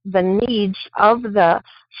the needs of the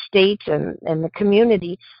state and the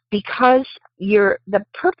community, because the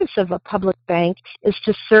purpose of a public bank is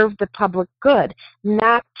to serve the public good,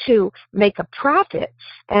 not to make a profit.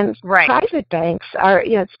 And private banks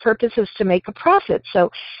its purpose is to make a profit.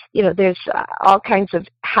 So, there's all kinds of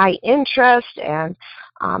high interest and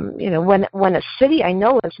when a city, I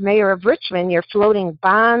know as mayor of Richmond, you're floating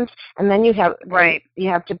bonds, and then you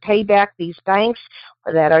have to pay back these banks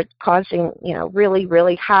that are causing really,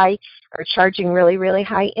 really high or charging really, really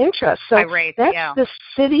high interest. So that's the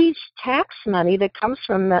city's tax money that comes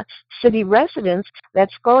from the city residents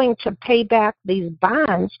that's going to pay back these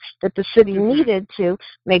bonds that the city needed to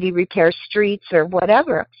maybe repair streets or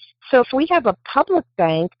whatever. So if we have a public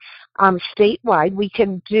bank statewide, we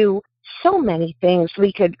can do so many things.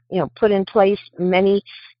 We could, put in place many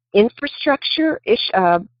infrastructure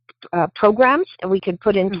programs, and we could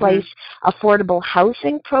put in place affordable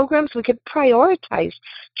housing programs. We could prioritize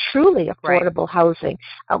truly affordable housing.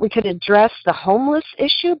 We could address the homeless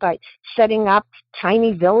issue by setting up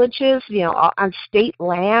tiny villages, on state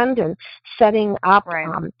land, and setting up,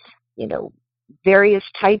 various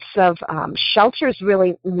types of shelters,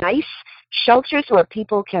 really nice shelters where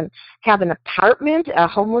people can have an apartment, a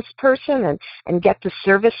homeless person, and get the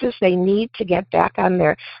services they need to get back on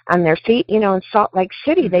their feet. In Salt Lake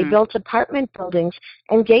City, they built apartment buildings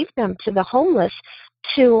and gave them to the homeless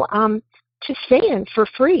to stay in for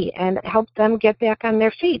free and help them get back on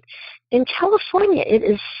their feet. in California, it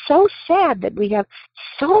is so sad that we have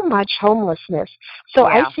so much homelessness. So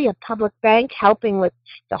I Yeah. see a public bank helping with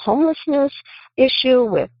the homelessness issue,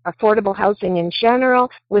 with affordable housing in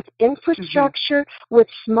general, with infrastructure, with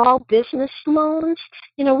small business loans.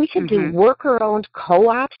 We could do worker-owned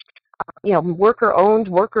co-ops, worker-owned,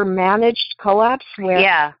 worker-managed co-ops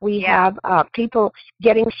where we have people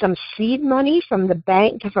getting some seed money from the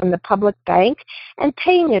bank, from the public bank, and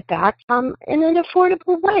paying it back in an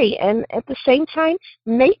affordable way, and at the same time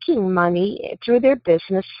making money through their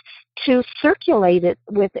business to circulate it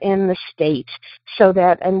within the state,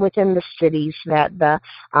 and within the cities that the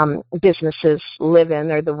businesses live in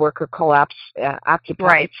or the worker co-ops occupy.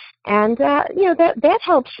 Right. And that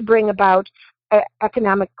helps bring about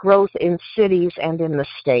economic growth in cities and in the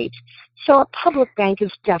state. So a public bank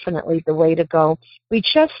is definitely the way to go.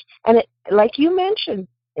 Like you mentioned,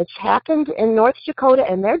 it's happened in North Dakota,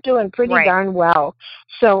 and they're doing pretty darn well.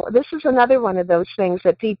 So this is another one of those things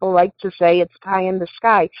that people like to say it's pie in the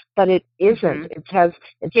sky, but it isn't.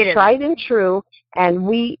 It's tried and true, and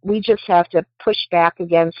we just have to push back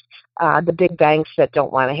against the big banks that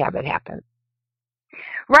don't want to have it happen.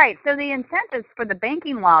 Right. So the incentives for the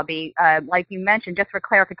banking lobby, like you mentioned, just for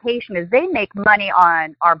clarification, is they make money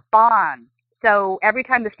on our bonds. So every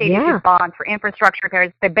time the state issues bonds for infrastructure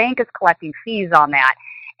repairs, the bank is collecting fees on that.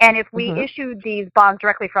 And if we issue these bonds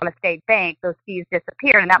directly from a state bank, those fees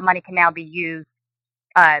disappear, and that money can now be used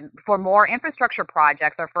for more infrastructure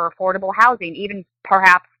projects or for affordable housing, even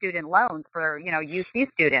perhaps student loans for,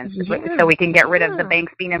 UC students, so we can get rid of the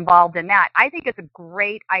banks being involved in that. I think it's a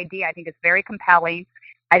great idea. I think it's very compelling.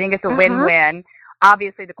 I think it's a win-win.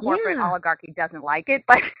 Obviously, the corporate oligarchy doesn't like it,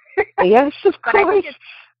 but yes, of course.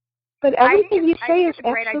 But everything you say is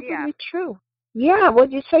absolutely true. Yeah, what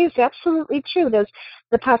you say is absolutely true.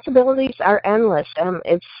 The possibilities are endless.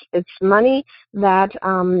 It's money that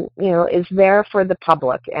is there for the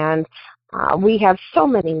public, and we have so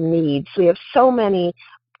many needs. We have so many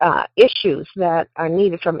issues that are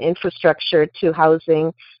needed, from infrastructure to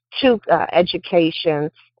housing to education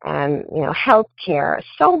and health care.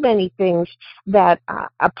 So many things that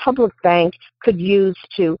a public bank could use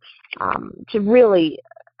to really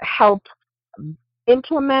help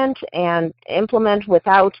implement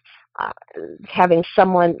without having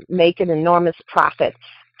someone make an enormous profit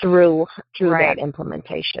through that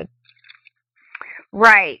implementation.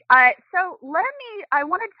 Right. So I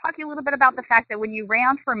wanted to talk to you a little bit about the fact that when you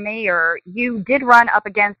ran for mayor, you did run up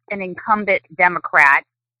against an incumbent Democrat,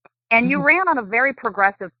 and you ran on a very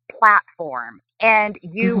progressive platform, and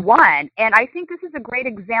you won. And I think this is a great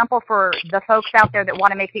example for the folks out there that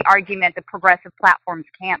want to make the argument that progressive platforms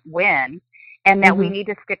can't win, and that we need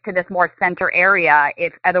to stick to this more center area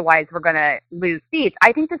if otherwise we're going to lose seats.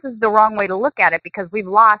 I think this is the wrong way to look at it, because we've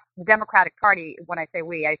lost the Democratic Party. When I say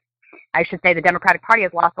we, I should say the Democratic Party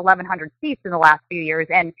has lost 1,100 seats in the last few years,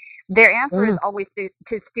 and their answer is always to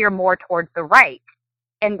steer more towards the right.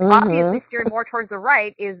 And obviously steering more towards the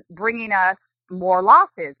right is bringing us more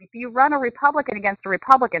losses. If you run a Republican against a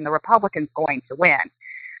Republican, the Republican's going to win.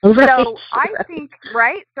 Right. So I think,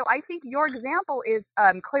 So I think your example is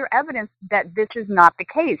clear evidence that this is not the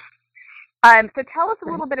case. So tell us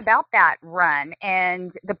a little bit about that run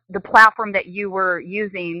and the platform that you were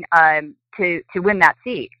using to win that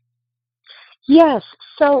seat. Yes.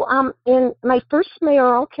 So in my first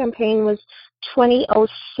mayoral campaign was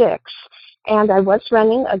 2006, and I was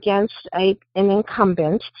running against an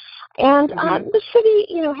incumbent, and the city,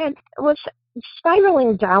 was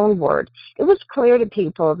spiraling downward. It was clear to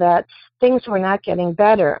people that things were not getting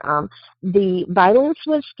better. The violence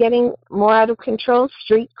was getting more out of control.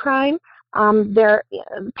 Street crime.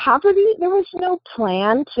 Poverty. There was no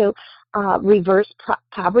plan to reverse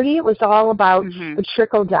poverty. It was all about a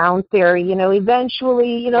trickle-down theory.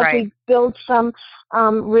 Eventually, if we build some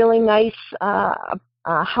really nice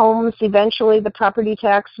homes, eventually the property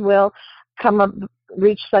tax will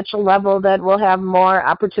reach such a level that we'll have more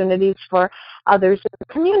opportunities for others in the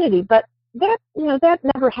community. But that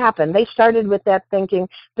never happened. They started with that thinking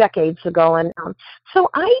decades ago, and so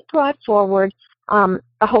I brought forward a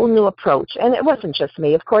whole new approach. And it wasn't just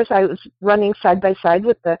me. Of course, I was running side by side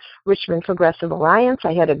with the Richmond Progressive Alliance.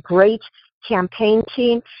 I had a great campaign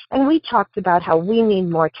team, and we talked about how we need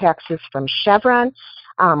more taxes from Chevron.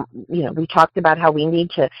 We talked about how we need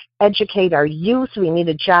to educate our youth. We need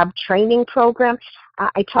a job training program.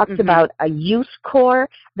 I talked about a youth corps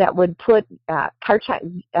that would put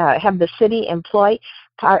part-time, have the city employ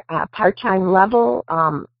part-time level,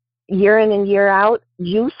 year in and year out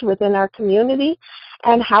youth within our community.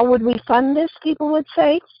 And how would we fund this, people would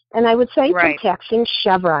say? And I would say from taxing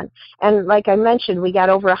Chevron. And like I mentioned, we got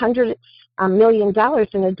over 100 $1 million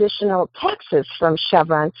in additional taxes from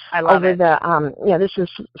Chevron over the, this is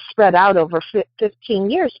spread out over 15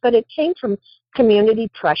 years, but it came from community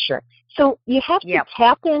pressure. So you have to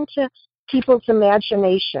tap into people's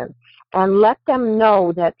imagination and let them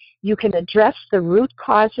know that you can address the root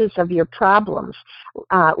causes of your problems,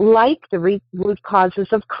 like the root causes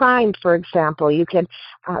of crime, for example. You can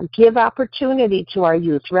give opportunity to our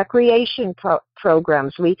youth, recreation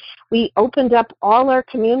programs. We opened up all our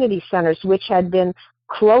community centers, which had been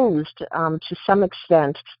closed to some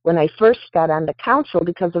extent when I first got on the council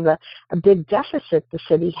because of a big deficit the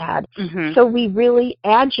city had. Mm-hmm. So we really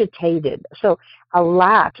agitated a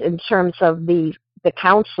lot in terms of the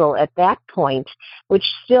council at that point, which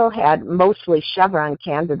still had mostly Chevron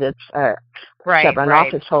candidates, Chevron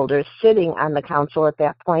office holders sitting on the council at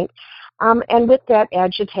that point. And with that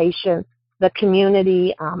agitation, the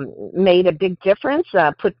community made a big difference,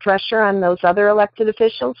 put pressure on those other elected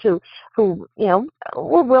officials who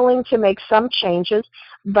were willing to make some changes.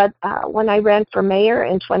 But when I ran for mayor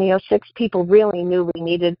in 2006, people really knew we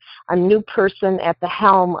needed a new person at the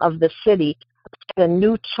helm of the city, a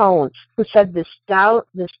new tone, who said this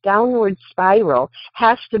downward spiral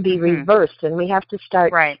has to be reversed, and we have to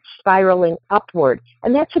start spiraling upward.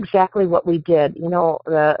 And that's exactly what we did.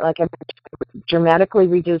 Like I mentioned, dramatically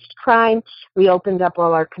reduced crime. We opened up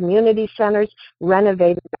all our community centers,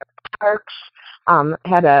 renovated our parks,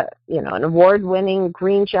 had an award-winning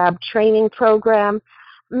green job training program.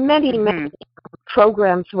 Many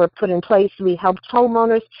programs were put in place. We helped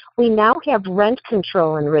homeowners. We now have rent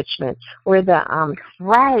control in Richmond. We're the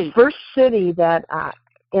first city that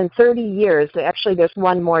in 30 years, actually there's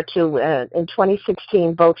one more too, in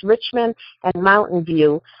 2016, both Richmond and Mountain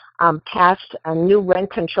View passed a new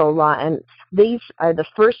rent control law, and these are the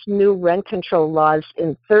first new rent control laws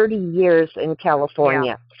in 30 years in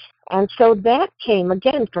California. Yeah. And so that came,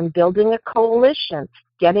 again, from building a coalition,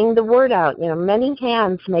 getting the word out. Many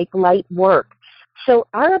hands make light work. So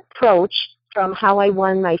our approach, from how I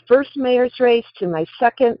won my first mayor's race to my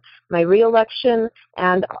second, my reelection,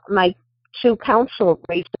 and my 2 council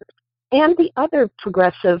races, and the other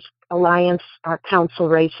Progressive Alliance council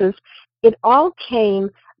races, it all came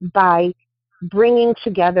by bringing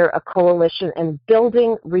together a coalition and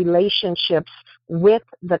building relationships with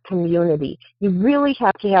the community. You really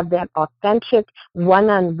have to have that authentic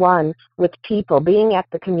one-on-one with people, being at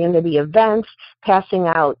the community events, passing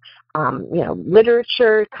out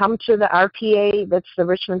literature. Come to the RPA, that's the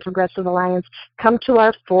Richmond Progressive Alliance. Come to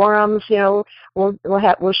our forums.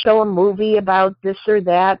 We'll show a movie about this or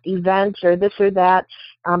that event or this or that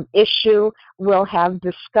issue. We'll have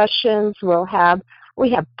discussions.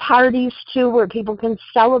 We have parties too, where people can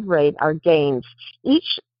celebrate our gains.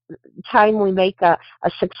 Each time we make a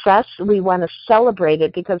success, we want to celebrate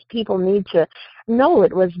it, because people need to know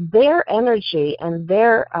it was their energy and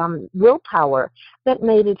their willpower that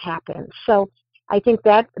made it happen. So I think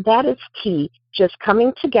that is key, just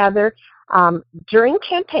coming together during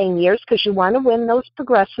campaign years, because you want to win those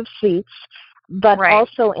progressive seats, but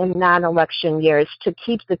also in non-election years to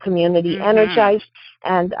keep the community energized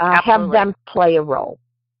and have them play a role.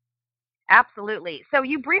 Absolutely. So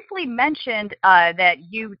you briefly mentioned that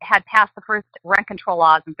you had passed the first rent control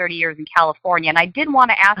laws in 30 years in California, and I did want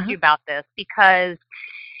to ask you about this, because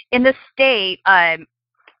in the state,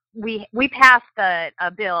 we passed a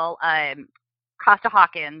bill,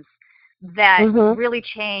 Costa-Hawkins, that really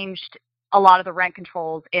changed a lot of the rent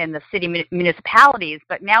controls in the city municipalities,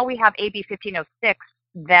 but now we have AB 1506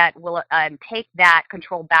 that will take that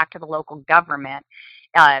control back to the local government.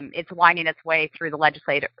 It's winding its way through the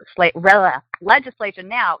legislation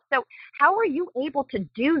now. So how are you able to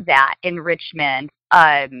do that in Richmond?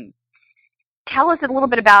 Tell us a little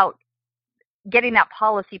bit about getting that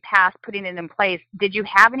policy passed, putting it in place. Did you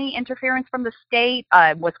have any interference from the state?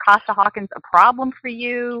 Was Costa-Hawkins a problem for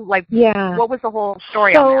you? What was the whole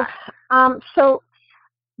story on that? So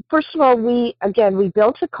first of all, we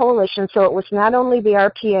built a coalition, so it was not only the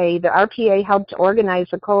RPA. The RPA helped organize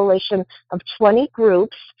a coalition of 20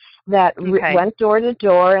 groups that went door to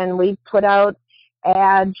door, and we put out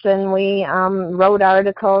ads, and we wrote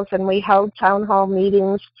articles, and we held town hall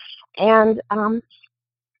meetings, and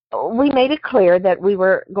we made it clear that we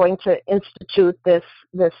were going to institute this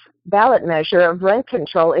ballot measure of rent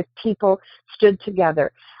control if people stood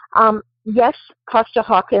together. Yes,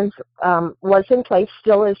 Costa-Hawkins was in place,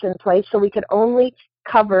 still is in place, so we could only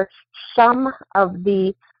cover some of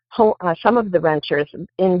the renters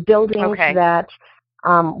in buildings that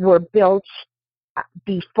were built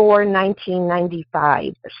before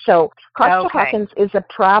 1995. So Costa-Hawkins is a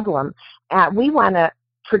problem. We want to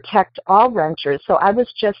protect all renters. So I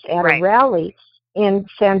was just at a rally in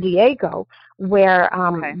San Diego, where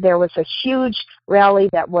there was a huge rally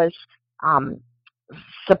that was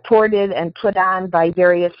supported and put on by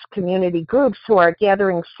various community groups who are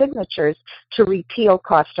gathering signatures to repeal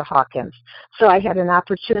Costa-Hawkins. So I had an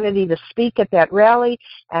opportunity to speak at that rally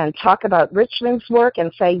and talk about Richmond's work and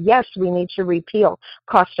say, yes, we need to repeal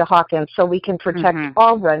Costa-Hawkins so we can protect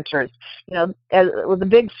all renters. You know, the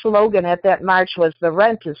big slogan at that march was, the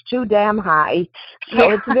rent is too damn high.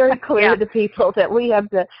 So it's very clear to people that we have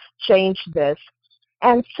to change this.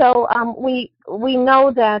 And so we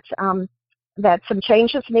know that that some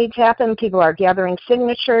changes need to happen. People are gathering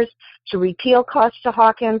signatures to repeal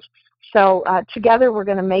Costa-Hawkins. So together we're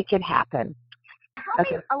going to make it happen. Tell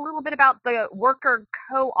me a little bit about the worker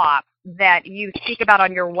co-ops that you speak about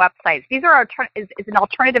on your websites. These are is an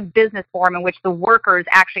alternative business form in which the workers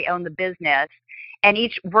actually own the business, and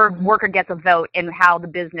each worker gets a vote in how the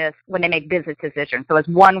business, when they make business decisions. So it's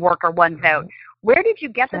one worker, one vote. Where did you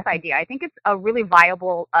get this idea? I think it's a really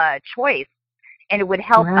viable choice. And it would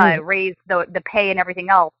help raise the pay and everything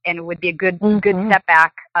else, and it would be a good step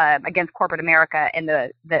back against corporate America and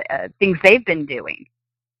the things they've been doing.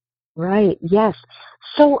 Right. Yes.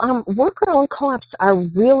 So worker-owned co-ops are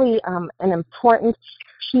really an important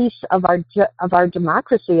piece of our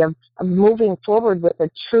democracy, of moving forward with a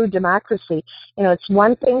true democracy. You know, it's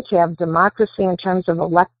one thing to have democracy in terms of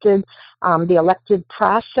the elected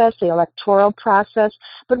process, the electoral process,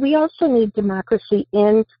 but we also need democracy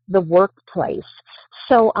in the workplace.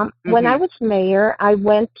 So when I was mayor, I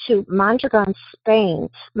went to Mondragon, Spain.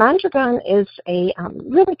 Mondragon is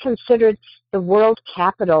really considered the world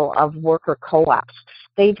capital of worker co-ops.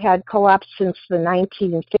 They've had co-ops since the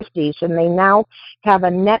 1950s, and they now have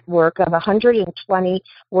a network of 120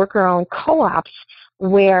 worker-owned co-ops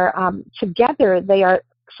where together they are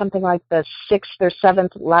something like the 6th or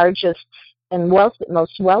 7th largest and most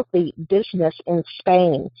wealthy business in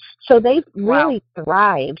Spain. So they've really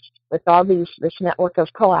thrived with all this network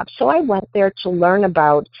of co-ops. So I went there to learn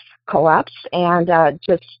about co-ops and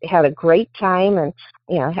just had a great time, and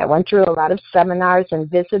I went through a lot of seminars and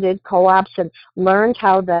visited co-ops and learned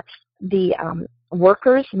how the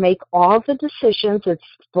workers make all the decisions. It's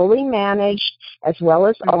fully managed as well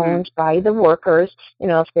as owned by the workers. You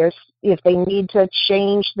know, if they need to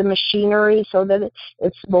change the machinery so that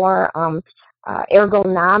it's more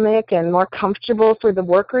ergonomic and more comfortable for the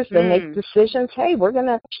workers, they make decisions. Hey, we're going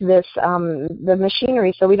to this the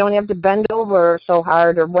machinery so we don't have to bend over so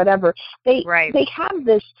hard or whatever. They have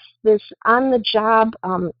this on the job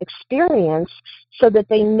experience so that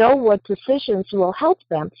they know what decisions will help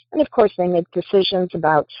them. And of course they make decisions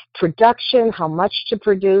about production, how much to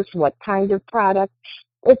produce, what kind of product.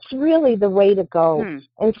 It's really the way to go.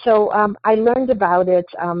 And so I learned about it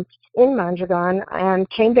in Mondragon and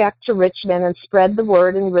came back to Richmond and spread the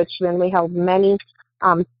word in Richmond. We held many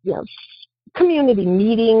community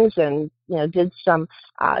meetings and did some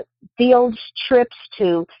field trips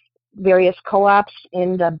to various co-ops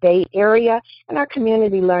in the Bay Area, and our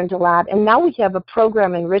community learned a lot. And now we have a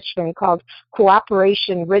program in Richmond called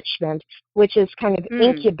Cooperation Richmond, which is kind of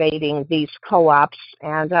incubating these co-ops.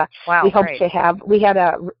 And we hope to have, we had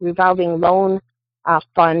a revolving loan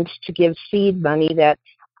fund to give seed money that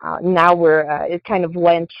now it kind of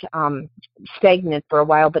went stagnant for a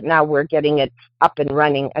while, but now we're getting it up and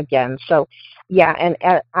running again. So yeah, and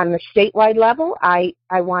on the statewide level, I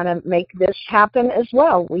want to make this happen as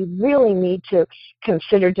well. We really need to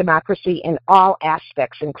consider democracy in all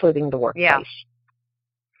aspects, including the workplace. Yeah.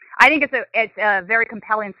 I think it's a very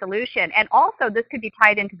compelling solution. And also, this could be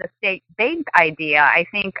tied into the state bank idea. I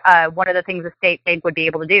think one of the things the state bank would be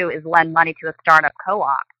able to do is lend money to a startup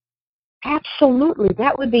co-op. Absolutely.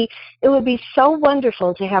 It would be so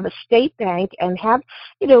wonderful to have a state bank and have,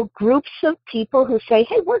 groups of people who say,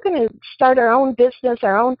 hey, we're going to start our own business,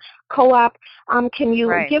 our own co-op. Can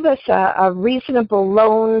you give us a reasonable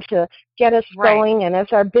loan to get us going? And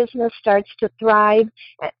as our business starts to thrive,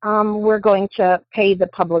 we're going to pay the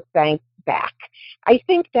public bank back. I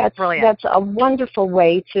think that's a wonderful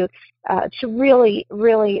way to really,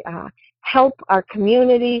 really help our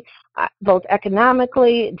community, both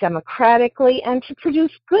economically, democratically, and to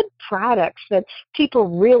produce good products that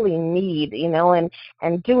people really need, and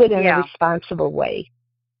do it in a responsible way.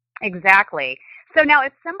 Exactly. So now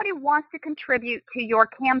if somebody wants to contribute to your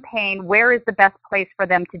campaign, where is the best place for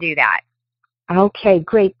them to do that? Okay,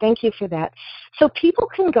 great. Thank you for that. So people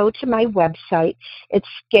can go to my website. It's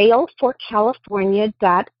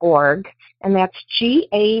scaleforcalifornia.org, and that's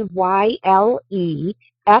GAYLEFOR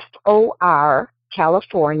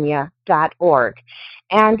gailforcalifornia.org.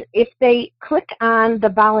 And if they click on the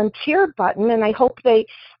volunteer button, and I hope they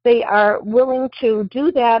are willing to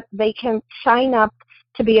do that, they can sign up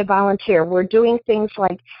to be a volunteer. We're doing things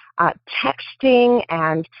like texting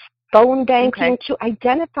and phone banking to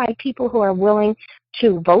identify people who are willing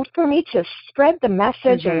to vote for me, to spread the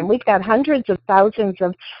message. And we've got hundreds of thousands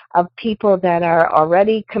of people that are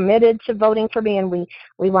already committed to voting for me, and we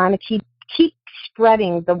want to keep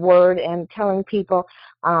spreading the word and telling people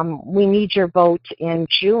we need your vote in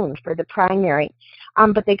June for the primary.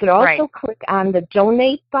 But they could also click on the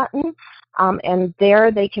donate button, and there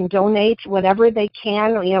they can donate whatever they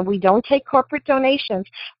can. You know, we don't take corporate donations,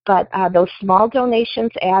 but those small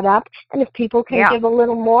donations add up. And if people can give a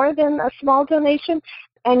little more than a small donation,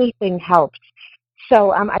 anything helps.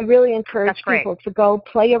 So I really encourage people to go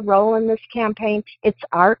play a role in this campaign. It's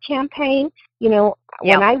our campaign. You know,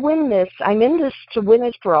 when I win this, I'm in this to win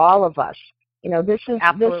it for all of us. You know, this is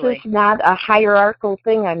not a hierarchical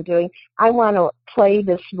thing I'm doing. I want to play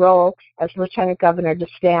this role as Lieutenant Governor to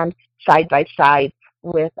stand side by side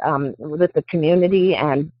with the community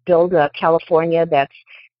and build a California that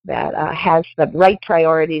has the right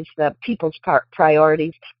priorities, the people's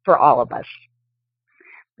priorities for all of us.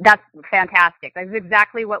 That's fantastic. That's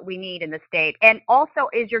exactly what we need in the state. And also,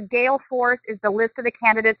 is your Gail Force, is the list of the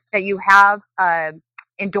candidates that you have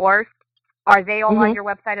endorsed, are they all on your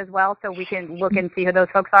website as well, so we can look and see who those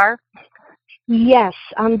folks are? Yes,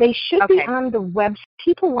 they should be on the website.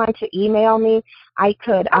 People want to email me. I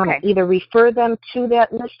could either refer them to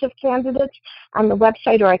that list of candidates on the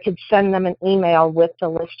website, or I could send them an email with the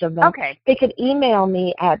list of them. They could email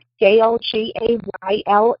me at Gayle,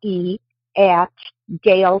 Gayle, at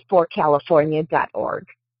gailforcalifornia.org.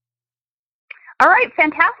 All right,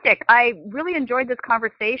 fantastic. I really enjoyed this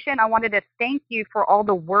conversation. I wanted to thank you for all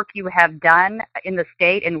the work you have done in the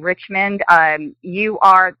state, in Richmond. You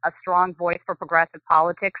are a strong voice for progressive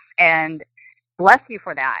politics, and bless you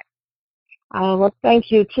for that. Well, thank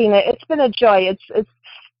you, Tina. It's been a joy.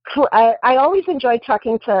 I always enjoy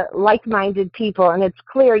talking to like-minded people, and it's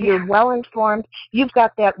clear you're well-informed. You've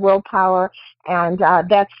got that willpower, and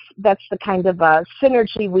that's the kind of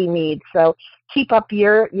synergy we need. So keep up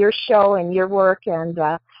your show and your work, and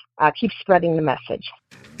keep spreading the message.